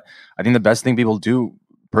it. But I think the best thing people do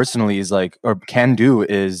personally is can do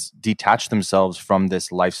is detach themselves from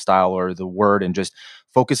this lifestyle or the word and just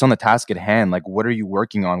focus on the task at hand. Like, what are you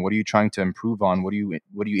working on? What are you trying to improve on? What are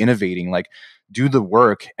you innovating? Like, do the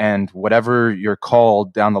work, and whatever you're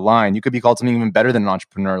called down the line, you could be called something even better than an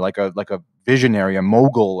entrepreneur, like a visionary, a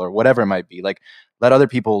mogul, or whatever it might be. Like, let other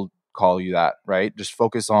people call you that, right? Just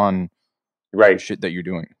focus on the shit that you're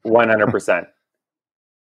doing. 100%.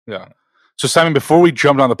 Yeah. So Simon, before we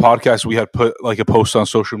jumped on the podcast, we had put like a post on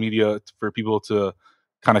social media for people to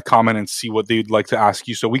kind of comment and see what they'd like to ask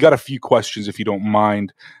you. So we got a few questions, if you don't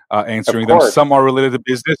mind answering them. Some are related to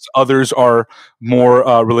business. Others are more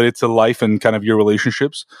related to life and kind of your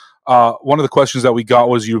relationships. One of the questions that we got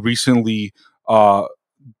was you recently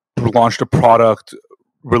launched a product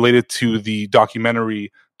related to the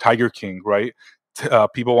documentary Tiger King, right?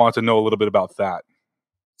 People want to know a little bit about that.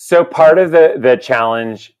 So part of the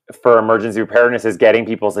challenge for emergency preparedness is getting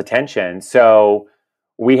people's attention. So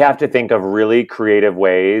we have to think of really creative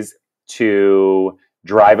ways to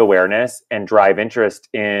drive awareness and drive interest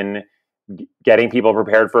in getting people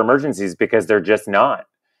prepared for emergencies because they're just not.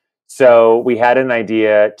 So we had an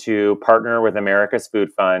idea to partner with America's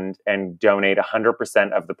Food Fund and donate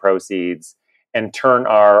 100% of the proceeds and turn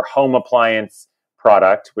our home appliance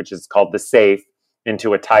product, which is called the Safe,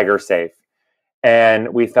 into a Tiger Safe.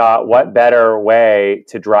 And we thought, what better way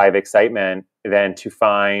to drive excitement than to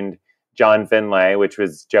find John Finlay, which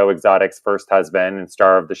was Joe Exotic's first husband and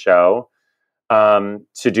star of the show,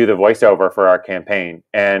 to do the voiceover for our campaign.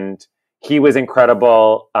 And he was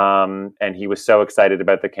incredible, and he was so excited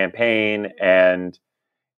about the campaign, and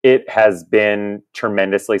it has been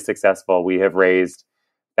tremendously successful. We have raised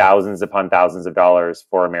thousands upon thousands of dollars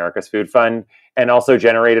for America's Food Fund and also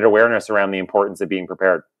generated awareness around the importance of being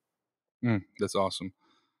prepared. That's awesome.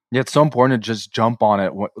 Yeah, it's so important to just jump on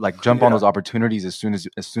it, on those opportunities as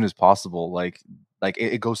soon as possible. Like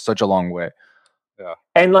it goes such a long way. Yeah,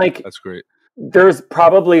 and that's great. There's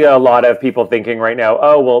probably a lot of people thinking right now,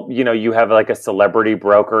 oh, well, you have like a celebrity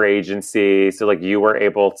broker agency, so like you were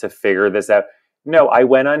able to figure this out. No, I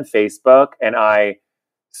went on Facebook and I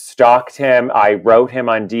stalked him. I wrote him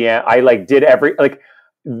on DM. I did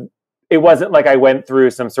it wasn't like I went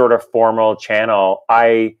through some sort of formal channel.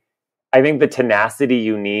 I think the tenacity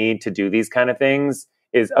you need to do these kind of things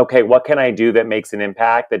is, okay, what can I do that makes an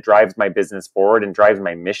impact, that drives my business forward and drives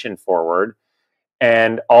my mission forward,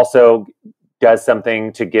 and also does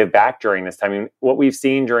something to give back during this time? I mean, what we've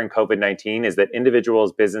seen during COVID-19 is that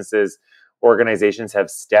individuals, businesses, organizations have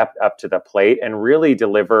stepped up to the plate and really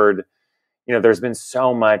delivered. There's been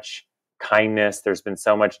so much kindness. There's been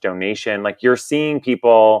so much donation. Like, you're seeing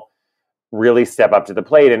people really step up to the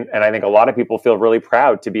plate. And I think a lot of people feel really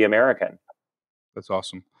proud to be American. That's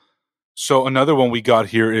awesome. So another one we got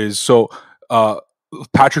here is,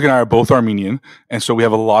 Patrick and I are both Armenian, and so we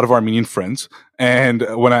have a lot of Armenian friends. And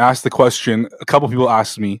when I asked the question, a couple people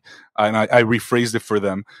asked me, and I rephrased it for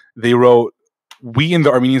them. They wrote, "We in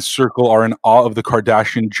the Armenian circle are in awe of the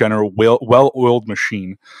Kardashian-Jenner well-oiled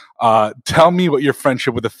machine. Tell me what your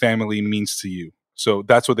friendship with the family means to you." So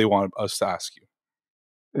that's what they wanted us to ask you.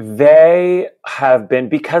 They have been,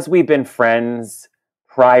 because we've been friends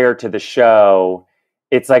prior to the show,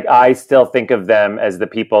 it's like I still think of them as the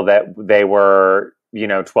people that they were,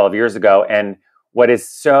 12 years ago. And what is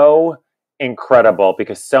so incredible,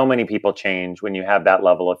 because so many people change when you have that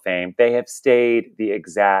level of fame, they have stayed the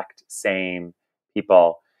exact same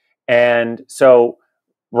people. And so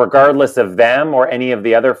regardless of them or any of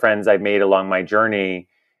the other friends I've made along my journey,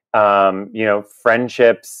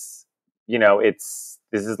 friendships,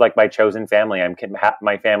 this is like my chosen family.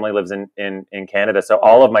 My family lives in Canada, so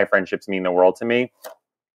all of my friendships mean the world to me.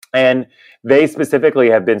 And they specifically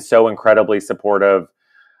have been so incredibly supportive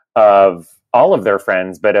of all of their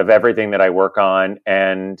friends, but of everything that I work on,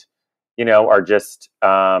 and, you know, are just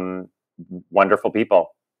wonderful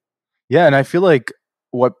people. Yeah. And I feel like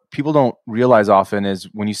what people don't realize often is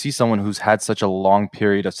when you see someone who's had such a long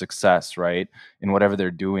period of success, right, in whatever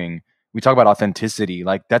they're doing, we talk about authenticity.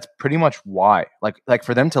 Like that's pretty much why, like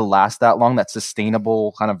for them to last that long, that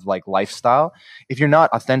sustainable kind of like lifestyle. If you're not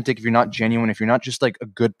authentic, if you're not genuine, if you're not just like a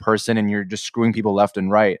good person and you're just screwing people left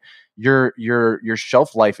and right, your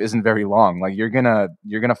shelf life isn't very long. Like you're gonna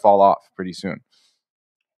fall off pretty soon.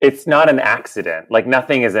 It's not an accident. Like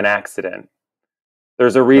nothing is an accident.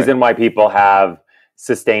 There's a reason why people have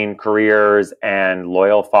sustained careers and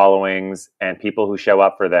loyal followings and people who show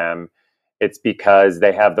up for them. It's because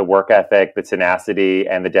they have the work ethic, the tenacity,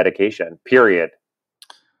 and the dedication, period.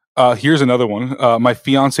 Here's another one. My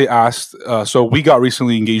fiance asked, so we got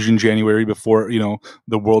recently engaged in January before, you know,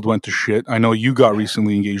 the world went to shit. I know you got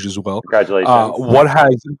recently engaged as well.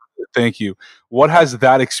 Congratulations. Thank you. What has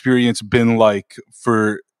that experience been like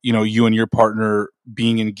for, you know, you and your partner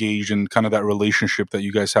being engaged and kind of that relationship that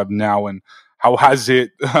you guys have now, and how has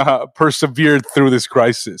it persevered through this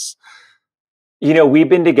crisis? You know, we've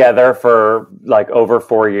been together for like over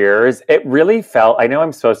 4 years. It really felt, I know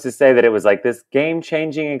I'm supposed to say that it was like this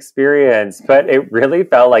game-changing experience, but it really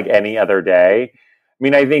felt like any other day. I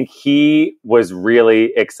mean, I think he was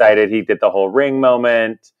really excited. He did the whole ring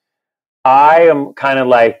moment. I am kind of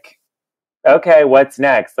like, okay, what's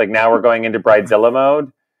next? Like now we're going into bridezilla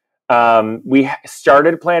mode. We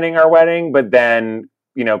started planning our wedding, but then,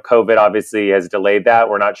 you know, COVID obviously has delayed that.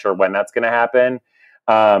 We're not sure when that's going to happen.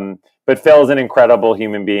 But Phil's an incredible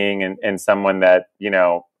human being and someone that, you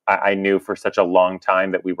know, I knew for such a long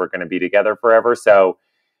time that we were going to be together forever. So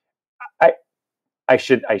I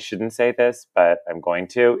shouldn't say this, but I'm going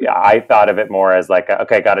to. Yeah, I thought of it more as like,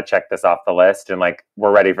 okay, got to check this off the list, and like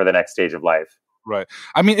we're ready for the next stage of life. Right.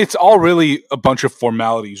 I mean, it's all really a bunch of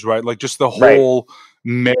formalities, right? Like just the whole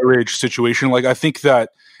marriage situation. Like I think that,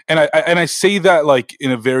 and I say that like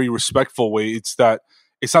in a very respectful way. It's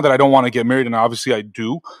not that I don't want to get married, and obviously I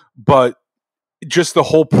do, but just the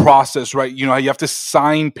whole process, right? You know, you have to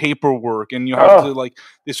sign paperwork, and you have to like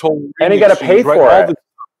this whole, and you got to pay for it.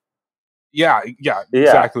 Yeah,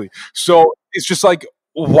 exactly. So it's just like,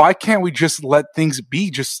 why can't we just let things be?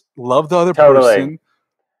 Just love the other person,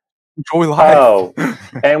 enjoy life. Oh,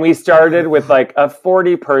 and we started with like a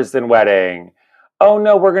 40-person wedding. Oh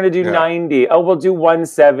no, we're going to do 90. Oh, we'll do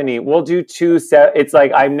 170. We'll do 270. It's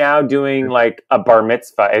like I'm now doing like a bar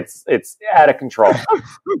mitzvah. It's out of control.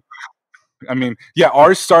 I mean, yeah,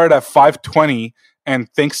 ours started at 520, and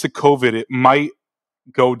thanks to COVID, it might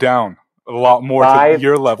go down a lot more to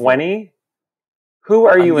your level. 520? Who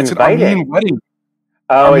are you inviting? It's an Armenian wedding.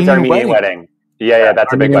 Oh, it's Armenian wedding. Yeah,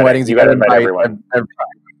 that's Armenian a big wedding. You got to invite everyone. I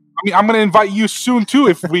mean, I'm going to invite you soon too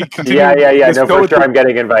if we continue. Yeah. No, for sure, I'm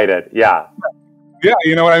getting invited. Yeah. Yeah,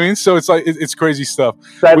 you know what I mean? So it's like, it's crazy stuff.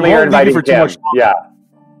 Suddenly you're inviting for too much. Yeah.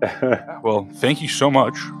 Well, thank you so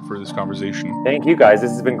much for this conversation. Thank you guys.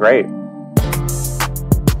 This has been great.